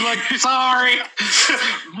 You're like, sorry,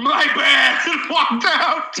 my bad, and walked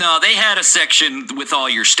out. No, they had a section with all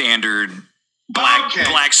your standard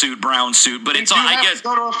black suit, brown suit, but it's all, You I have guess. to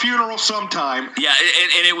go to a funeral sometime. Yeah,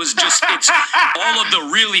 and it was just, it's all of the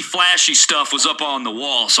really flashy stuff was up on the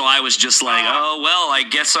wall. So I was just like, oh, well, I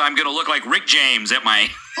guess I'm going to look like Rick James at my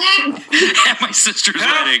sister's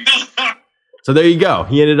wedding. So there you go.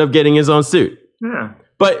 He ended up getting his own suit. Yeah.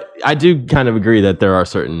 But I do kind of agree that there are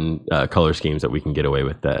certain color schemes that we can get away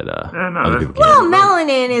with that other people Well, can't.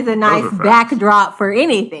 melanin is a nice are facts. backdrop for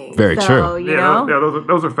anything. Very so, true. You know?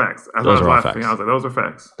 Those are facts. I Those was are all laughing. facts. I was like, those are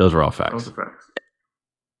facts. Those are all Those facts. are facts.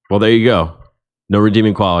 Well, there you go. No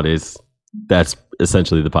redeeming qualities. That's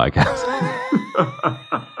essentially the podcast.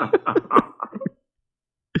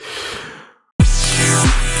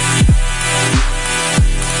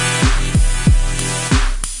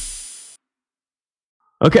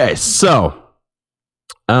 Okay, so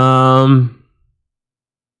neither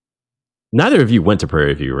of you went to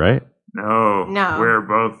Prairie View, right? No. No. We're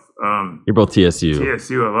both You're both TSU.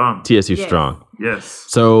 TSU alum. TSU Yes. strong. Yes.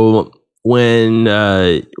 So when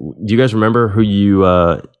do you guys remember who you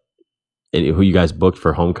guys booked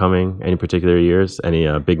for homecoming? Any particular years? Any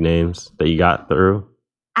big names that you got through?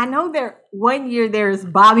 I know one year there's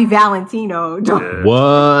Bobby Valentino. Yeah.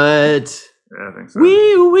 What? Yeah, I think so.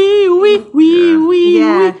 Wee.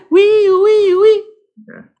 Yeah.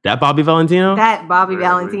 That Bobby Valentino? That Bobby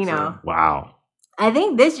Yeah, I believe Valentino. Wow. I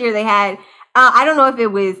think this year they had. I don't know if it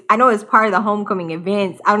was. I know it was part of the homecoming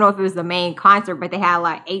events. I don't know if it was the main concert, but they had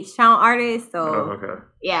like H-Town artists. So Oh, okay.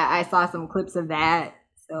 yeah, I saw some clips of that.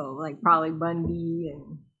 So like probably Bundy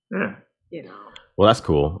and Yeah. you know. Well, that's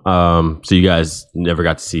cool. So you guys never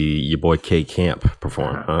got to see your boy K Camp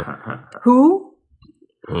perform, huh? Who?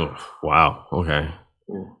 Ugh, wow. Okay.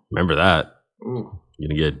 Ooh. Remember that. Ooh. You're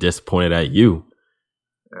gonna get disappointed at you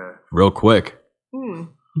Yeah. real quick. Hmm.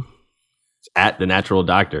 It's at the Natural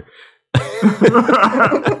Doctor.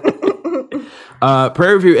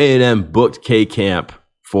 Prairie View A&M booked K Camp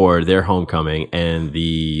for their homecoming, and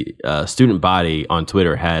the student body on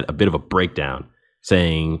Twitter had a bit of a breakdown,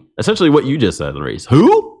 saying essentially what you just said, Reese.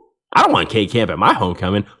 Who? I don't want K Camp at my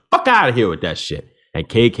homecoming. Fuck out of here with that shit. And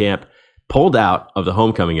K Camp pulled out of the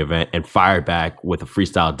homecoming event and fired back with a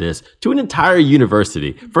freestyle diss to an entire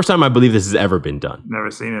university. First time I believe this has ever been done. Never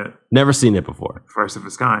seen it. Never seen it before. First of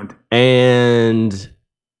its kind. And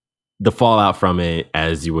the fallout from it,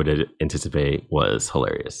 as you would anticipate, was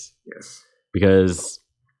hilarious. Yes. Because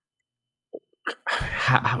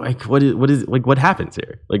what happens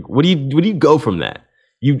here? Like, what do you go from that?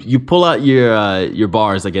 You pull out your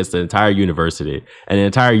bars against the entire university, and the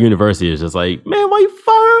entire university is just like, man, why you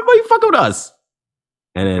fucking with us?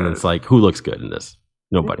 And then it's like, who looks good in this?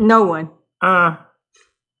 Nobody. No one. I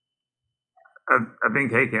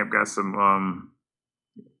think K Camp got some.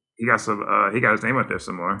 He got his name out there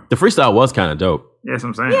some more. The freestyle was kind of dope. Yeah, that's what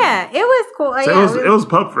I'm saying. Yeah, it was cool. So Yeah, it was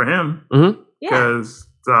pub for him Mm-hmm. yeah. because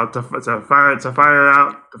to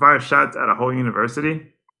fire shots at a whole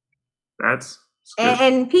university. That's good.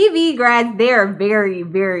 And PV grads, they're very,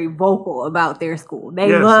 very vocal about their school.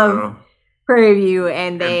 They Yeah, love Prairie View,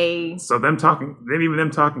 and they. So them talking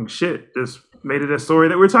shit just made it a story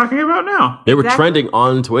that we're talking about now, They were Exactly. trending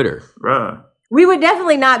on Twitter. bruh. We would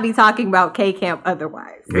definitely not be talking about K Camp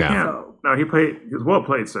otherwise. Yeah. Camp. So, No, he was well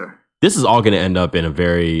played, sir. This is all going to end up in a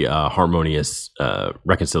very harmonious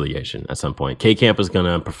reconciliation at some point. K Camp is going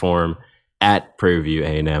to perform at Prairie View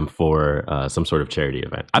A&M for some sort of charity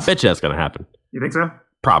event. I bet you that's going to happen. You think so?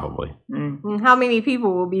 Probably. how many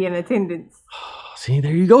people will be in attendance? See,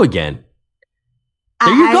 there you go again.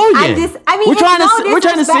 There you go again. We're trying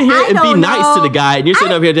to sit here and be nice to the guy, and you're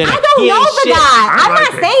sitting up here saying, I don't he know ain't the shit. guy. I'm like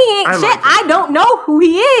not it. saying I shit. like it. I don't know who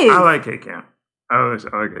he is. I like K Camp. I like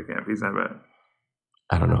K Camp. He's not bad.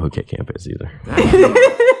 I don't know who K Camp is either.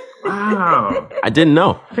 Wow. I didn't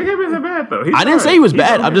know. K Camp isn't bad though. I didn't say he was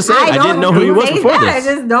bad. I'm just saying I didn't know who he was before I this.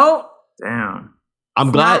 just don't. Damn.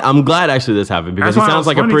 I'm glad actually this happened because he That's why it sounds was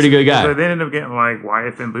like a funny pretty good because guy. They ended up getting like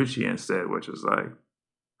Wyatt and Lucci instead, which was like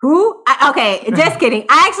Who? Okay, just kidding.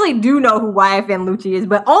 I actually do know who YFN Lucci is,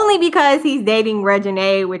 but only because he's dating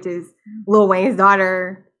Reginae, which is Lil Wayne's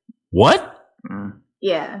daughter. What?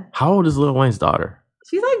 Yeah. How old is Lil Wayne's daughter?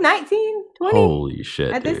 She's like 19, 20 Holy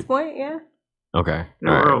shit, at dude. this point, yeah. Okay. yeah,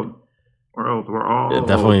 All right. we're old. We're all It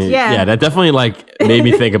definitely, Yeah. yeah, that definitely like made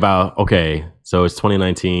me think about. Okay, so it's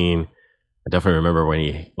 2019. I definitely remember when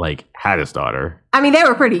he like had his daughter. I mean, they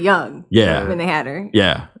were pretty young Yeah, when they had her.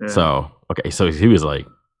 yeah. Yeah. So okay, so he was like,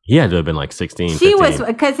 he had to have been like 16. She 15. was,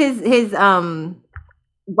 because his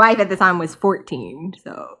wife at the time was 14,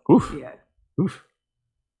 so Oof. yeah. Oof.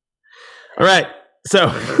 All right, so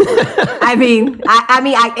I mean,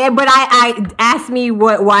 I asked me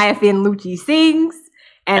what YFN Lucci sings,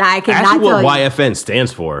 and I cannot ask me tell what you. YFN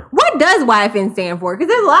stands for. What does YFN stand for? Because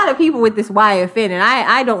there's a lot of people with this YFN, and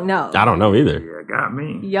I don't know. I don't know either. Yeah, got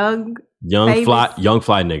me. Young, Young famous.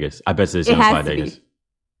 fly niggas. I bet it's It young has fly to be. niggas.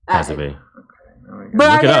 Has to be. But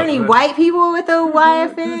are Look it there up. any white people with a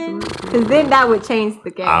YFN? Because then that would change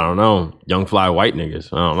the game. I don't know. Young fly white niggas.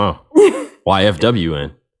 I don't know.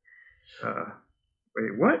 YFWN.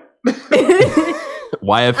 Wait, what?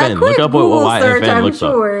 YFN. A quick Look up what Google search, YFN I'm looks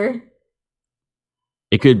up. sure.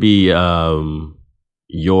 It could be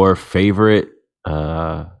your favorite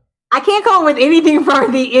I can't come up with anything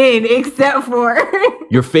from the end except for.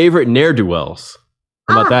 your favorite ne'er-do-wells.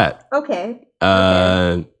 How about that? Okay.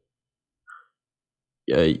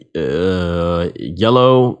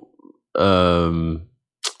 Yellow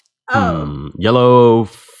yellow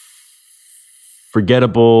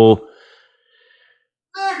forgettable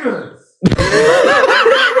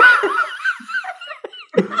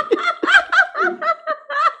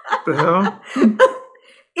The hell?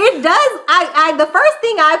 It does. I the first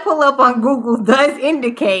thing I pull up on Google does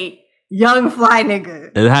indicate young fly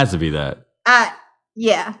nigga. It has to be that.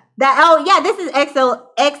 Yeah. This is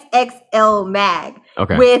XXL Mag.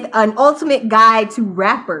 Okay. With an ultimate guide to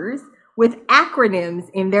rappers with acronyms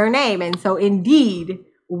in their name. And so indeed,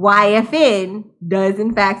 YFN does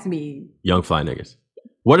in fact mean Young fly niggas.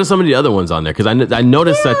 What are some of the other ones on there? Because I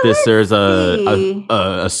noticed that there's see.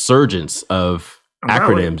 a surgence of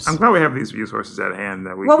acronyms. I'm glad we have these resources at hand.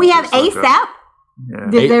 That we Well, can we have just look ASAP. up. Yeah.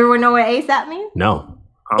 Does everyone know what ASAP means? No.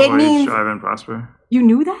 Always means- strive and prosper. You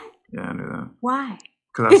knew that? Yeah, I knew that. Why?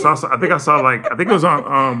 Because I think it was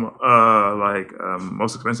on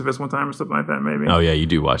Most Expensivest one time or something like that. Maybe. Oh yeah, you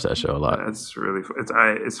do watch that show a lot. That's really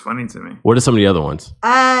it's funny to me. What are some of the other ones?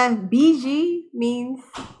 BG means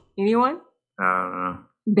anyone? I don't know.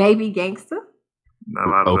 Baby gangster. Not a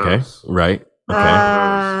lot of Okay, those. right.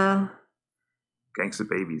 Okay. Gangsta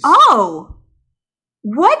babies. Oh,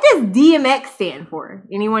 what does DMX stand for?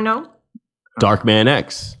 Anyone know? Darkman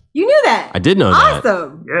X. You knew that. I did know that.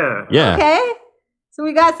 Awesome. Yeah. Yeah. Okay. So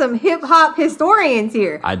we got some hip hop historians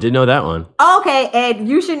here. I did know that one. Okay, Ed,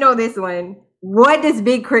 you should know this one. What does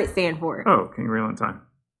Big Crit stand for? Oh, King Real on Time.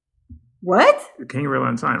 What? King Real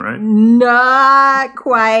on Time, right? Not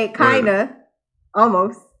quite. Kinda.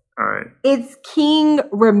 Almost. All right. It's King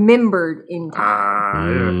Remembered in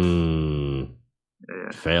Time.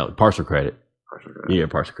 Yeah. Failed. Partial credit. Partial You get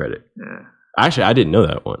partial credit. Yeah. Actually, I didn't know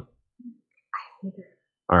that one.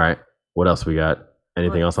 All right. What else we got?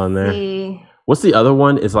 Anything else on there? See. What's the other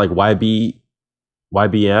one? It's like YBF,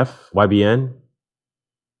 YBN?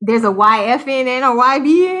 There's a YFN and a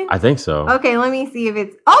YBN? I think so. Okay, let me see if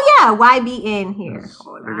it's... Oh, yeah, YBN here.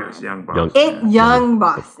 Hold I on. guess Young Boss. It's Young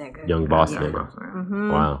Boss nigga. Young Boss Young nigga. Boss, yeah.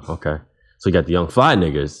 Mhm. Wow. Okay. So you got the Young Fly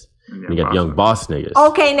niggas. And And you got the Young Boss niggas.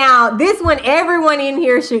 Okay, now this one everyone in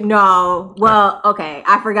here should know. Well, okay,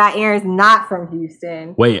 I forgot Aaron's not from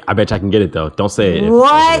Houston. Wait, I bet you I can get it though. Don't say it.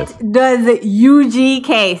 What does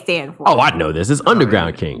UGK stand for? Oh, I know this. It's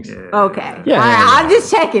Underground Kings. Yeah. Okay. Yeah, All right, yeah, yeah. I'm just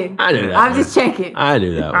checking. I knew that I'm one. just checking. I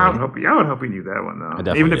knew that I one. would hope you knew that one though.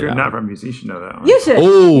 definitely Even if knew you're that not one. from UC, you should know that one. You should.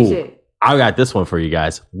 Ooh. You should. I got this one for you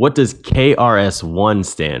guys. What does KRS-One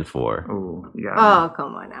stand for? Oh, you got Oh,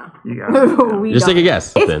 come on now. me. You got me. We Just don't- take a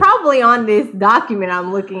guess. It's Then. probably on this document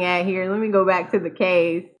I'm looking at here. Let me go back to the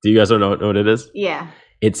case. Do you guys know what it is? Yeah.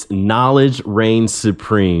 It's knowledge reigns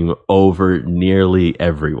supreme over nearly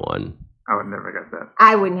everyone. I would never got that.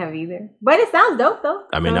 I wouldn't have either. But it sounds dope though.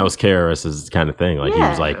 I mean, So, that was KRS's kind of thing. Like he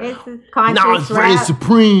was like, it's a conscious knowledge rap. reigns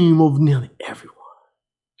supreme over nearly everyone.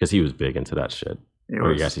 Because he was big into that shit. It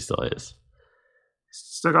Or was- yes, he still is.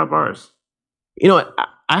 Still got bars. You know what?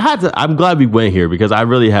 I had to. I'm glad we went here because I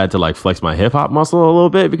really had to like flex my hip hop muscle a little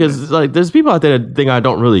bit because it's like there's people out there that think I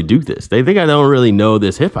don't really do this. They think I don't really know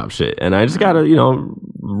this hip hop shit, and I just gotta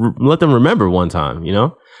let them remember one time.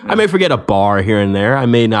 I may forget a bar here and there. I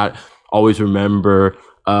may not always remember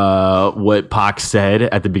what Pac said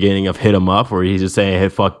at the beginning of Hit 'Em Up, where he's just saying "Hey,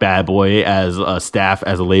 fuck Bad Boy" as a staff,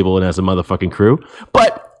 as a label, and as a motherfucking crew.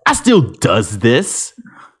 But I still does this.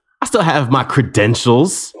 I still have my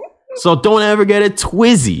credentials. So don't ever get it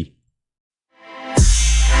twizzy.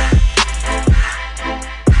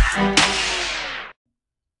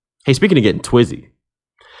 Hey, speaking of getting twizzy,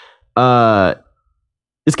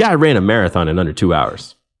 this guy ran a marathon in under 2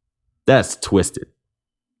 hours. That's twisted.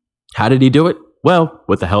 How did he do it? Well,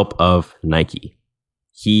 with the help of Nike.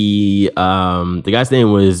 The guy's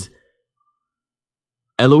name was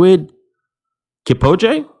Eliud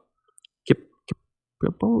Kipchoge?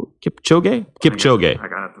 Kipchoge. I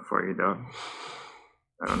got it for you, though.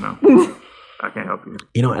 I don't know. I can't help you.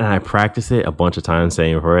 And I practiced it a bunch of times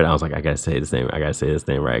saying for it. I was like, I gotta say this name. I gotta say this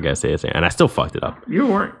name right. I gotta say this name. And I still fucked it up. You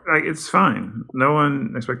weren't like it's fine. No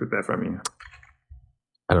one expected that from you.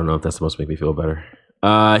 I don't know if that's supposed to make me feel better.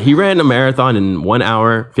 He ran a marathon in 1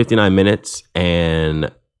 hour, 59 minutes,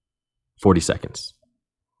 and 40 seconds.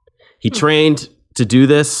 He trained to do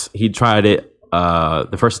this. He tried it.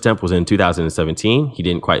 The first attempt was in 2017. He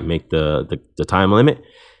didn't quite make the time limit,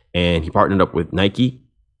 and he partnered up with Nike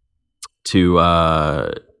to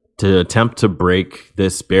attempt to break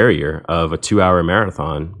this barrier of a 2 hour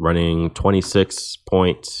marathon, running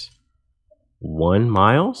 26.1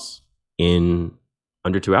 miles in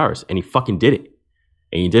under 2 hours, and he fucking did it.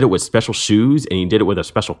 And he did it with special shoes, and he did it with a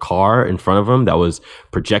special car in front of him that was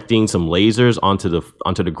projecting some lasers onto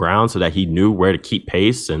the ground so that he knew where to keep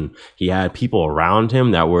pace. And he had people around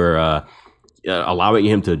him that were allowing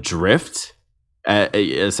him to drift,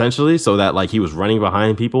 essentially, so that like he was running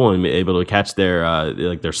behind people and able to catch their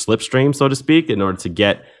slipstream, so to speak, in order to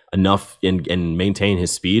get enough and maintain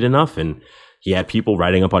his speed enough. And he had people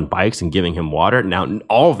riding up on bikes and giving him water. Now,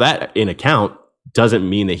 all of that in account doesn't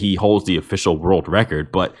mean that he holds the official world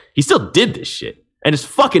record, but he still did this shit. And it's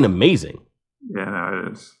fucking amazing. Yeah, no,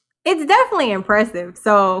 it is. It's definitely impressive.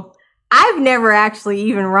 So I've never actually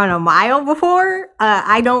even run a mile before.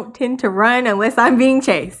 I don't tend to run unless I'm being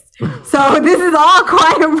chased. So this is all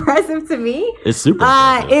quite impressive to me. It's super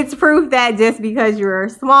impressive. It's proof that just because you're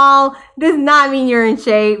small does not mean you're in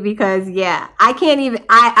shape, because I can't even,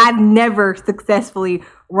 I've never successfully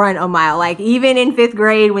run a mile. Like even in 5th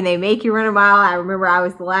grade when they make you run a mile, I remember I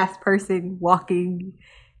was the last person walking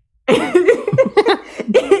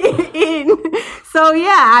So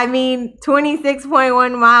I mean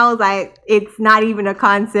 26.1 miles, it's not even a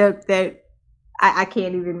concept that I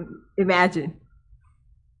can't even imagine.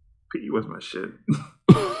 PE was my shit.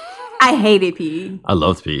 I hated PE. I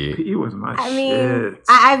loved PE. PE was my shit. I mean,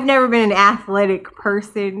 I've never been an athletic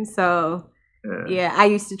person, so I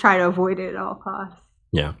used to try to avoid it at all costs.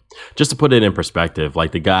 Yeah. Just to put it in perspective,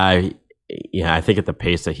 like the guy, I think at the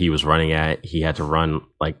pace that he was running at, he had to run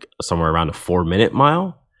like somewhere around a 4-minute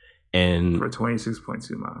mile. And for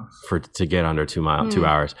 26.2 miles. To get under 2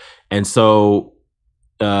 hours. And so,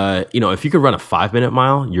 if you could run a 5-minute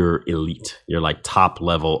mile, you're elite. You're like top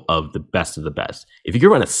level of the best of the best. If you could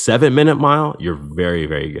run a 7-minute mile, you're very,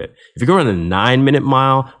 very good. If you can run a 9-minute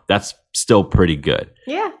mile, that's still pretty good.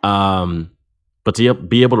 Yeah. But to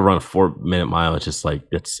be able to run a 4-minute mile, it's just like,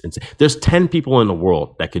 it's insane. There's 10 people in the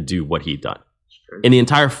world that could do what he done. In the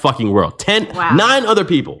entire fucking world. 9 other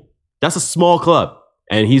people. That's a small club.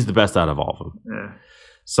 And he's the best out of all of them. Yeah.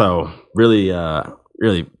 So really,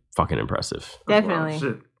 really fucking impressive.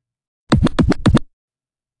 Definitely.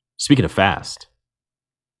 Speaking of fast,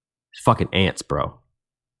 it's fucking ants, bro.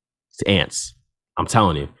 It's ants. I'm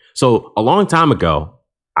telling you. So a long time ago,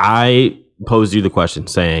 I posed you the question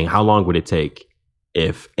saying, how long would it take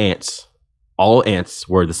if all ants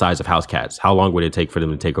were the size of house cats? How long would it take for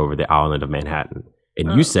them to take over the island of Manhattan?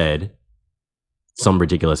 And you said some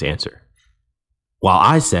ridiculous answer. While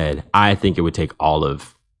I said, I think it would take all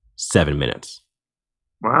of 7 minutes.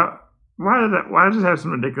 Wow. Why did I just have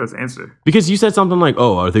some ridiculous answer? Because you said something like,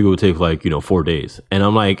 oh, I think it would take 4 days. And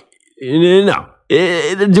I'm like, no,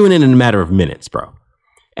 they're doing it in a matter of minutes, bro.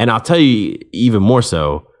 And I'll tell you even more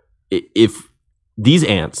so, if these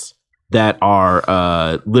ants that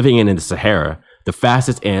are living in the Sahara, the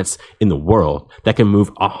fastest ants in the world that can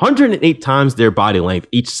move 108 times their body length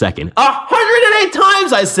each second. 108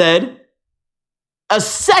 times, I said. A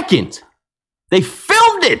second. They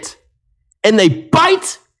filmed it. And they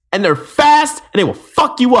bite. And they're fast. And they will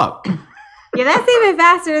fuck you up. Yeah, that's even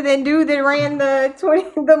faster than dude that ran the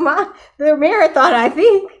marathon, I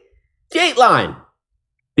think. Dateline.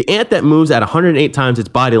 The ant that moves at 108 times its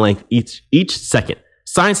body length each second.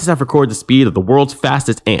 Scientists have recorded the speed of the world's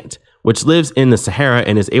fastest ant, which lives in the Sahara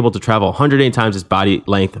and is able to travel 108 times its body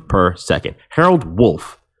length per second. Harold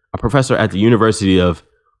Wolf, a professor at the University of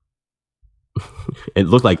it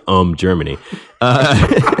looked like Germany.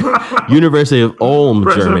 University of Ulm,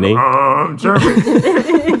 Germany. Germany.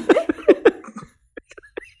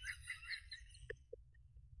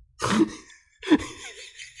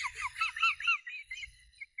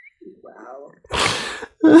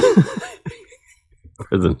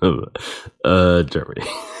 President of Germany.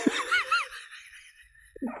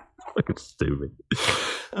 Fucking stupid.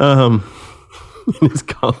 And his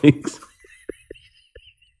colleagues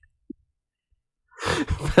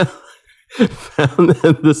found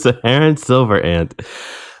that the Saharan silver ant,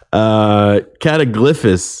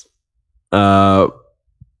 Cataglyphus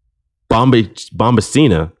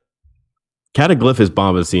bombacina. Cataglyphus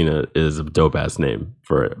bombacina is a dope ass name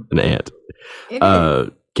for an ant.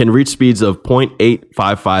 Can reach speeds of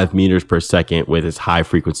 0.855 meters per second with its high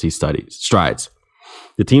frequency strides.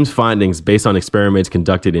 The team's findings, based on experiments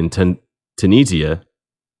conducted in Tunisia,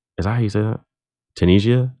 is that how you say that?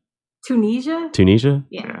 Tunisia?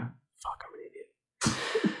 Yeah. Fuck, I'm an idiot.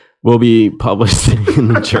 Will be published in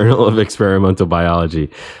the Journal of Experimental Biology.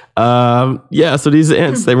 So these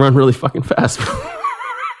ants, they run really fucking fast.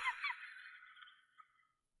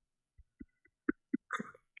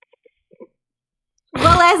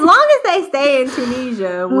 Well, as long as they stay in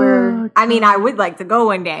Tunisia, where I would like to go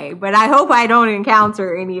one day, but I hope I don't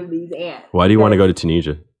encounter any of these ants. Why do you want to go to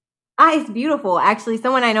Tunisia? It's beautiful. Actually,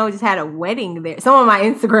 someone I know just had a wedding there. Someone on my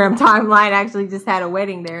Instagram timeline actually just had a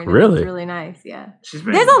wedding there. And It was really nice, yeah.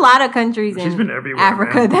 There's a lot of countries in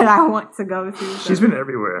Africa that I want to go to. So. She's been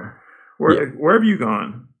everywhere. Where have you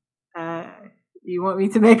gone? You want me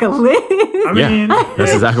to make a list? I mean,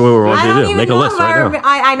 that's exactly what we're going to do. Make a list right now.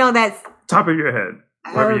 I know that's... Top of your head.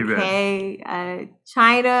 Where have you been? Okay.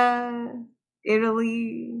 China,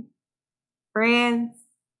 Italy, France,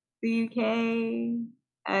 the UK...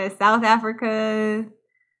 South Africa,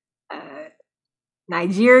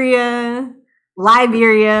 Nigeria,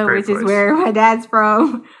 Liberia, which is where my dad's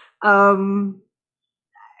from,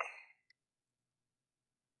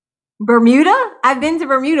 Bermuda. I've been to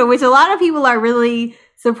Bermuda, which a lot of people are really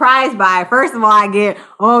surprised by. First of all, I get,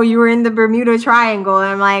 oh, you were in the Bermuda Triangle.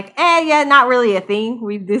 And I'm like, yeah, not really a thing.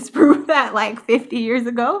 We've disproved that like 50 years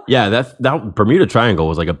ago. Yeah, that Bermuda Triangle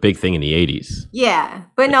was like a big thing in the 80s. Yeah,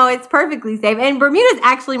 but no, it's perfectly safe. And Bermuda is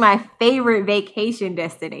actually my favorite vacation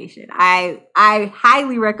destination. I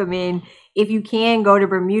highly recommend, if you can, go to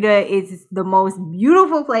Bermuda. It's the most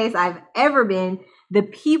beautiful place I've ever been. The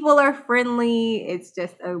people are friendly. It's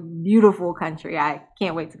just a beautiful country. I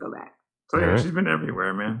can't wait to go back. So yeah, Alright. she's been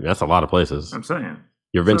everywhere, man. That's a lot of places. I'm saying.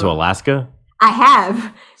 You ever been to Alaska? I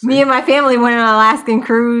have. Me and my family went on an Alaskan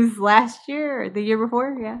cruise last year or the year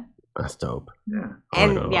before. Yeah. That's dope. Yeah, I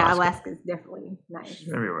wanna go And to yeah, Alaska. Alaska's definitely nice. she's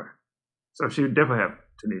everywhere. So she would definitely have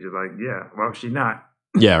Tunisia. Like, yeah, well, she not.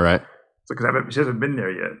 Yeah, right. So because she hasn't been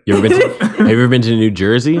there yet. You ever been to, have you ever been to New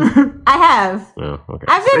Jersey? I have. Oh, okay.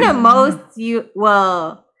 I've been to See?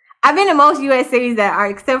 I've been to most U.S. cities that are,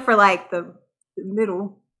 except for like the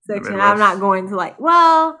middle section. I'm Midwest. not going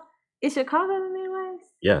to is Chicago the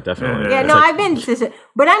Midwest? Yeah, definitely. Yeah, Yeah, It's no, like- I've been to,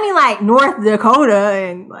 but I mean like North Dakota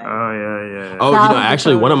and like. Oh yeah. Oh, South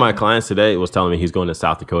actually, one of my Dakota. clients today was telling me he's going to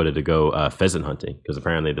South Dakota to go pheasant hunting because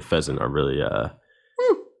apparently the pheasant are really,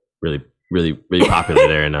 really popular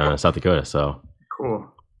there in South Dakota. So Cool.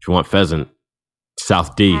 if you want pheasant,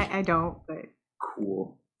 South D. I don't, but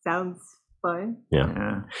Cool. sounds fun.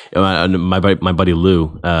 Yeah. Yeah. My buddy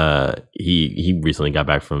Lou, he recently got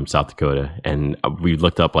back from South Dakota, and we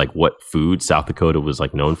looked up like what food South Dakota was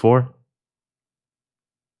like known for.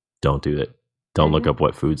 Don't do it. Don't look up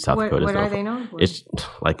what food South Dakota is What known are for. they known for? It's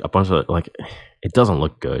like a bunch of like, it doesn't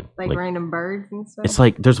look good. like random birds and stuff. It's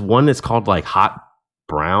like there's one that's called like hot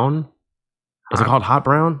brown. Is it Hot- called hot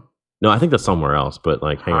brown? No, I think that's somewhere else. But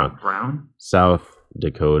like, hang on, Hot brown. South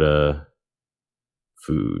Dakota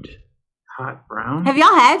food. Hot brown. Have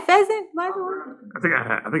y'all had pheasant, by the way? I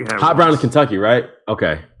think I have. Hot brown in once. Kentucky, right?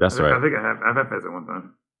 Okay, that's I right. think I have. I've had pheasant one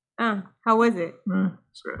time. How was it?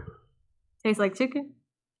 It's good. Tastes like chicken?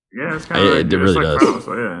 Yeah, it's kind of. It really does.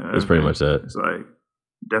 So yeah, That's pretty much it. It's like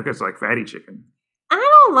duck is like fatty chicken. I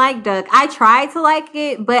don't like duck. I tried to like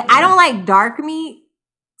it, but I don't like dark meat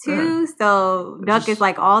too. So It's duck just- is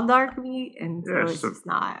like all dark meat, and Yeah, so it's it's just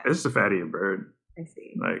not. It's just a fatty bird. I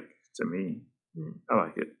see. Like to me, I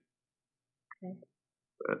like it.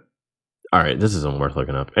 All right, this isn't worth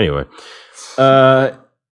looking up. Anyway, do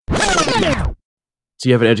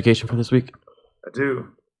you have an education for this week? I do.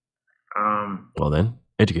 Well, then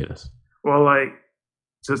educate us. Well, like,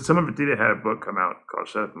 so some of Adida had a book come out called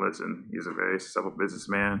Shut Up and Listen. He's a very successful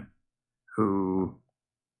businessman who,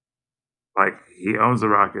 like, he owns the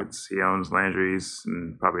Rockets, he owns Landry's,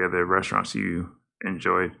 and probably other restaurants you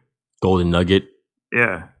enjoyed. Golden Nugget.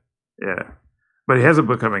 Yeah. But he has a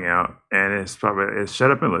book coming out, and it's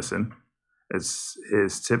Shut Up and Listen. It's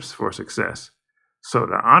his tips for success. So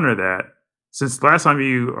to honor that, since last time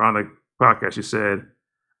you were on the podcast, you said,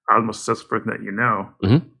 I'm the most successful person that you know.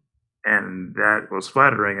 Mhm. And that was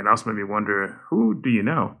flattering, and also made me wonder, who do you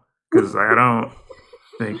know? Because I don't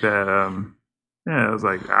think that, I was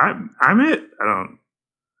like, I'm it.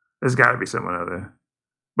 There's got to be someone other.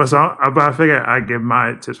 But I figure I give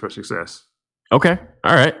my tips for success. Okay.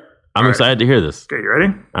 All right. I'm All right. excited to hear this. Okay, you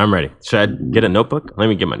ready? I'm ready. Should I get a notebook? Let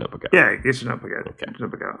me get my notebook out. Yeah, get your notebook out. Okay. Get your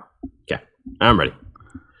notebook out. Okay. I'm ready.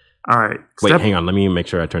 All right. Wait, hang on. Let me make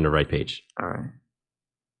sure I turn the right page. All right.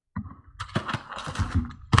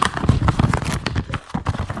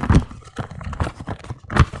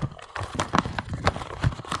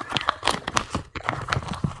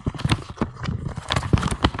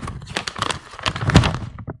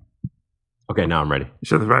 Okay, now I'm ready. You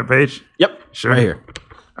sure the right page? Yep. Sure. Right here.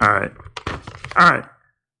 All right.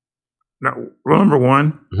 Now, rule number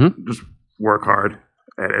one, Mhm. just work hard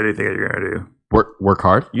at anything that you're going to do. Work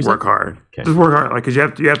hard. You Work said? hard. Okay. Just work hard. Like, because you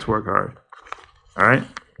have to work hard. All right.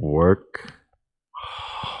 Work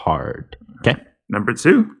hard. Okay. Number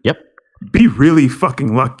two, Yep. be really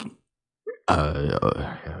fucking lucky. Be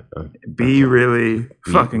okay. really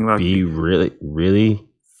fucking lucky. Be really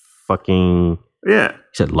fucking. Yeah. You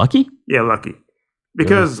said lucky? Yeah, lucky.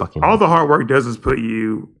 Because fucking all the hard work does is put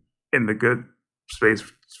you in the good space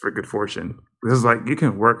for good fortune. Because, like, you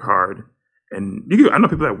can work hard, and I know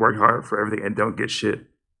people that work hard for everything and don't get shit.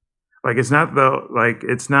 Like, it's not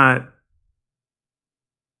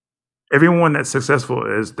everyone that's successful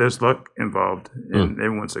there's luck involved in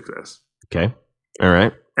everyone's success. Okay. All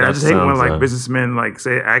right. And I That just hate when sounds, businessmen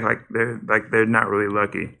act like they're not really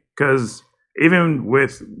lucky. Because even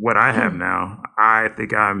with what I have now, I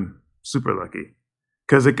think I'm super lucky.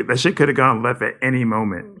 Because that shit could have gone left at any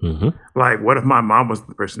moment. Mhm. Like, what if my mom was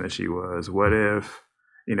the person that she was? What if,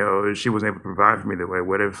 she wasn't able to provide for me that way?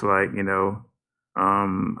 What if,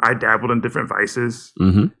 I dabbled in different vices,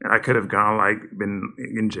 Mm-hmm. and I could have been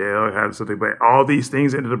in jail or have something, but all these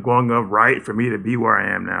things ended up going up right for me to be where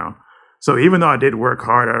I am now. So even though I did work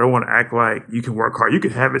hard, I don't want to act like you can work hard. You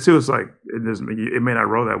could have it too. It's like it may not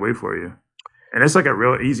roll that way for you, and it's like a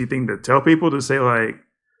real easy thing to tell people to say like,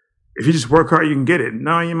 if you just work hard, you can get it.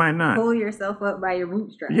 No, you might not. Pull yourself up by your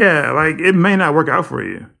bootstraps. Yeah, like it may not work out for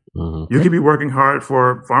you. Mm-hmm. You could be working hard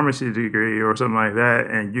for a pharmacy degree or something like that,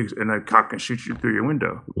 and a cop can shoot you through your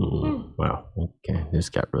window. Mm-hmm. Wow. Okay, this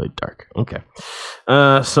got really dark. Okay.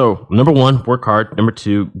 So number 1, work hard. Number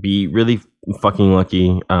 2, be really fucking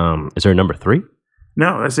lucky. Is there a number 3?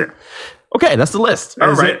 No, that's it. Okay, that's the list.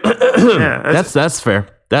 All right. Yeah, that's fair.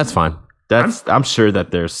 That's fine. I'm sure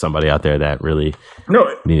that there's somebody out there that really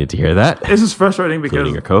no needed to hear that. This is frustrating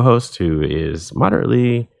including because your co-host, who is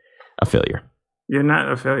moderately a failure. you're not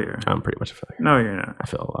a failure. I'm pretty much a failure. No, you're not. I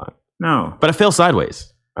fail a lot, No. but I fail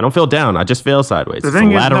sideways. I don't fail down. I just fail sideways. The It's a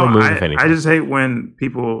thing is, lateral no, move, if anything. I just hate when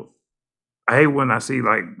I see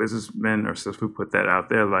like businessmen or stuff who put that out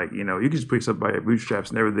there, like, you can just pick up by your bootstraps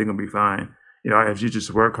and everything will be fine. If you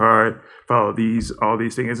just work hard, follow all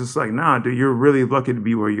these things. It's just like, nah, dude, you're really lucky to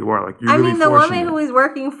be where you are. Like, you're really the fortunate. woman who is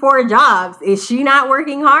working 4 jobs, is she not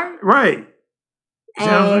working hard? Right. You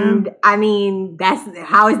know what I'm saying? And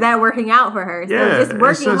how is that working out for her? Yeah, so just it's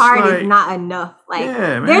working just hard like- is not enough. Like,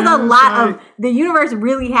 Yeah, man, there's a it's lot like- of, the universe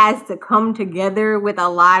really has to come together with a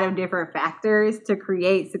lot of different factors to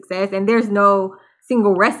create success. And there's no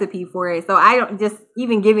single recipe for it. So I don't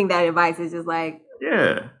even giving that advice is just like,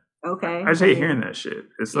 Yeah. okay. I just hate hearing that shit.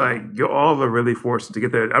 It's like you all are really forced to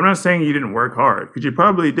get there. I'm not saying you didn't work hard, because you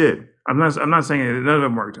probably did. I'm not saying that none of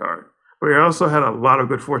them worked hard. But you also had a lot of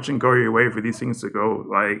good fortune go your way for these things to go.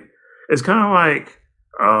 Like, it's kind of like,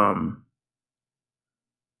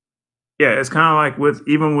 it's kind of like if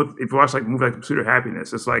you watch like a movie like Pursuit of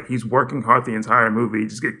Happiness, it's like he's working hard the entire movie,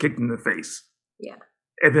 just get kicked in the face. Yeah.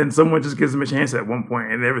 And then someone just gives him a chance at one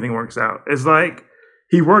point and everything works out. It's like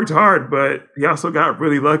he worked hard, but he also got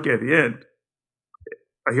really lucky at the end.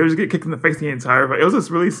 Like, he'll just get kicked in the face the entire time. This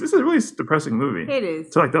is a really depressing movie. It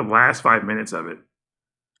is. To like the last 5 minutes of it.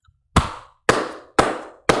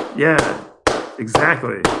 Yeah,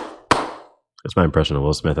 exactly. That's my impression of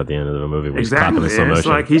Will Smith at the end of the movie. Where Exactly. He's clapping in slow It's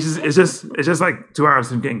motion. like it's just like 2 hours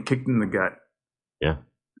of him getting kicked in the gut. Yeah.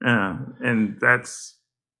 Yeah, and that's.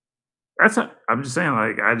 I'm just saying,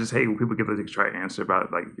 like, I just hate when people give like a trite answer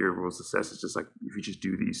about like your real success. It's just like if you just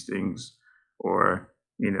do these things, or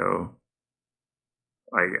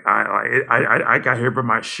like I got here by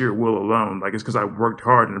my sheer will alone. Like, it's because I worked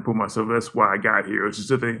hard and put myself. That's why I got here. It's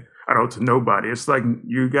just a thing I don't to nobody. It's like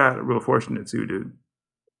you got real fortunate too, dude.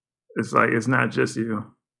 It's like it's not just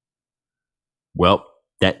you. Well,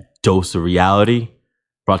 that dose of reality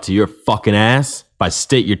brought to your fucking ass by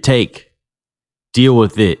State Your Take. Deal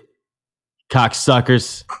with it,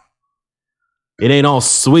 cocksuckers. It ain't all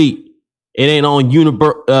sweet. It ain't all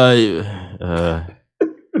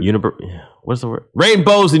what's the word?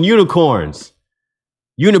 Rainbows and unicorns.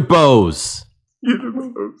 Unibows.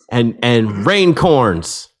 and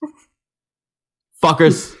raincorns.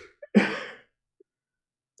 Fuckers.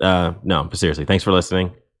 No, but seriously, thanks for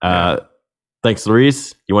listening. Thanks,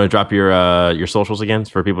 Louise. You want to drop your socials again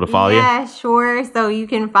for people to follow you? Yeah, sure. So you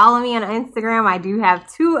can follow me on Instagram. I do have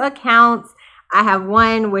 2 accounts. I have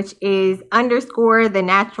one which is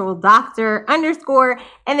 _thenatural_doctor_,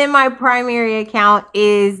 and then my primary account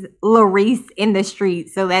is Lorece in the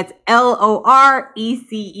streets. So that's LORECE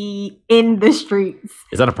in the streets.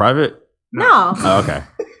 Is that a private? No. Oh, okay.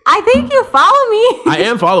 I think you follow me. I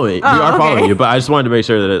am following you. Oh, You are okay. following you, but I just wanted to make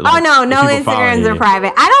sure that it. Oh no, no if people following Instagrams are you-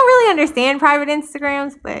 private. I don't really understand private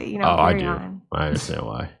Instagrams, but Oh, I carry do. on. I understand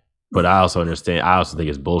why, but I also understand. I also think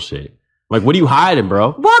it's bullshit. Like, what are you hiding,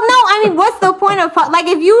 bro? Well, no, I mean, what's the point of like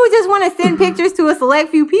if you just want to send pictures to a select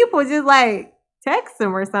few people, just like text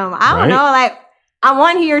them or something. I don't Right. know. Like I'm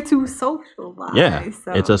on here to socialize. Yeah,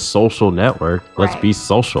 so. it's a social network. Let's Right. be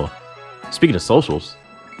social. Speaking of socials,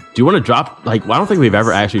 do you want to drop? Like, well, I don't think we've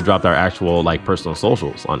ever actually dropped our actual like personal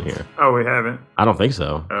socials on here. Oh, we haven't. I don't think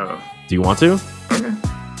so. Oh, Do you want to? okay.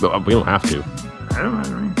 But we don't have to. I don't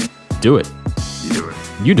know. Do it. You do it.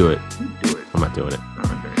 You do it. Do it. I'm not doing it. I'm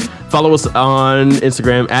not doing it. Follow us on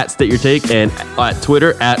Instagram at State Your Take and at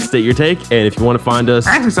Twitter at State Your Take. And if you want to find us,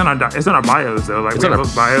 Actually, it's on our bios though. Like It's we on have our-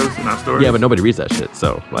 those bios in our stories. yeah, but nobody reads that shit.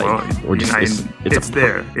 So like, Well, we're just it's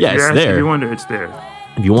there. If Yeah, you it's ask- there. If you wonder, it's there.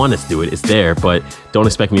 If you want us to do it, it's there. But don't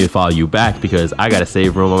expect me to follow you back because I gotta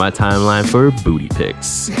save room on my timeline for booty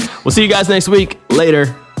pics. We'll see you guys next week.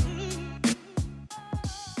 Later.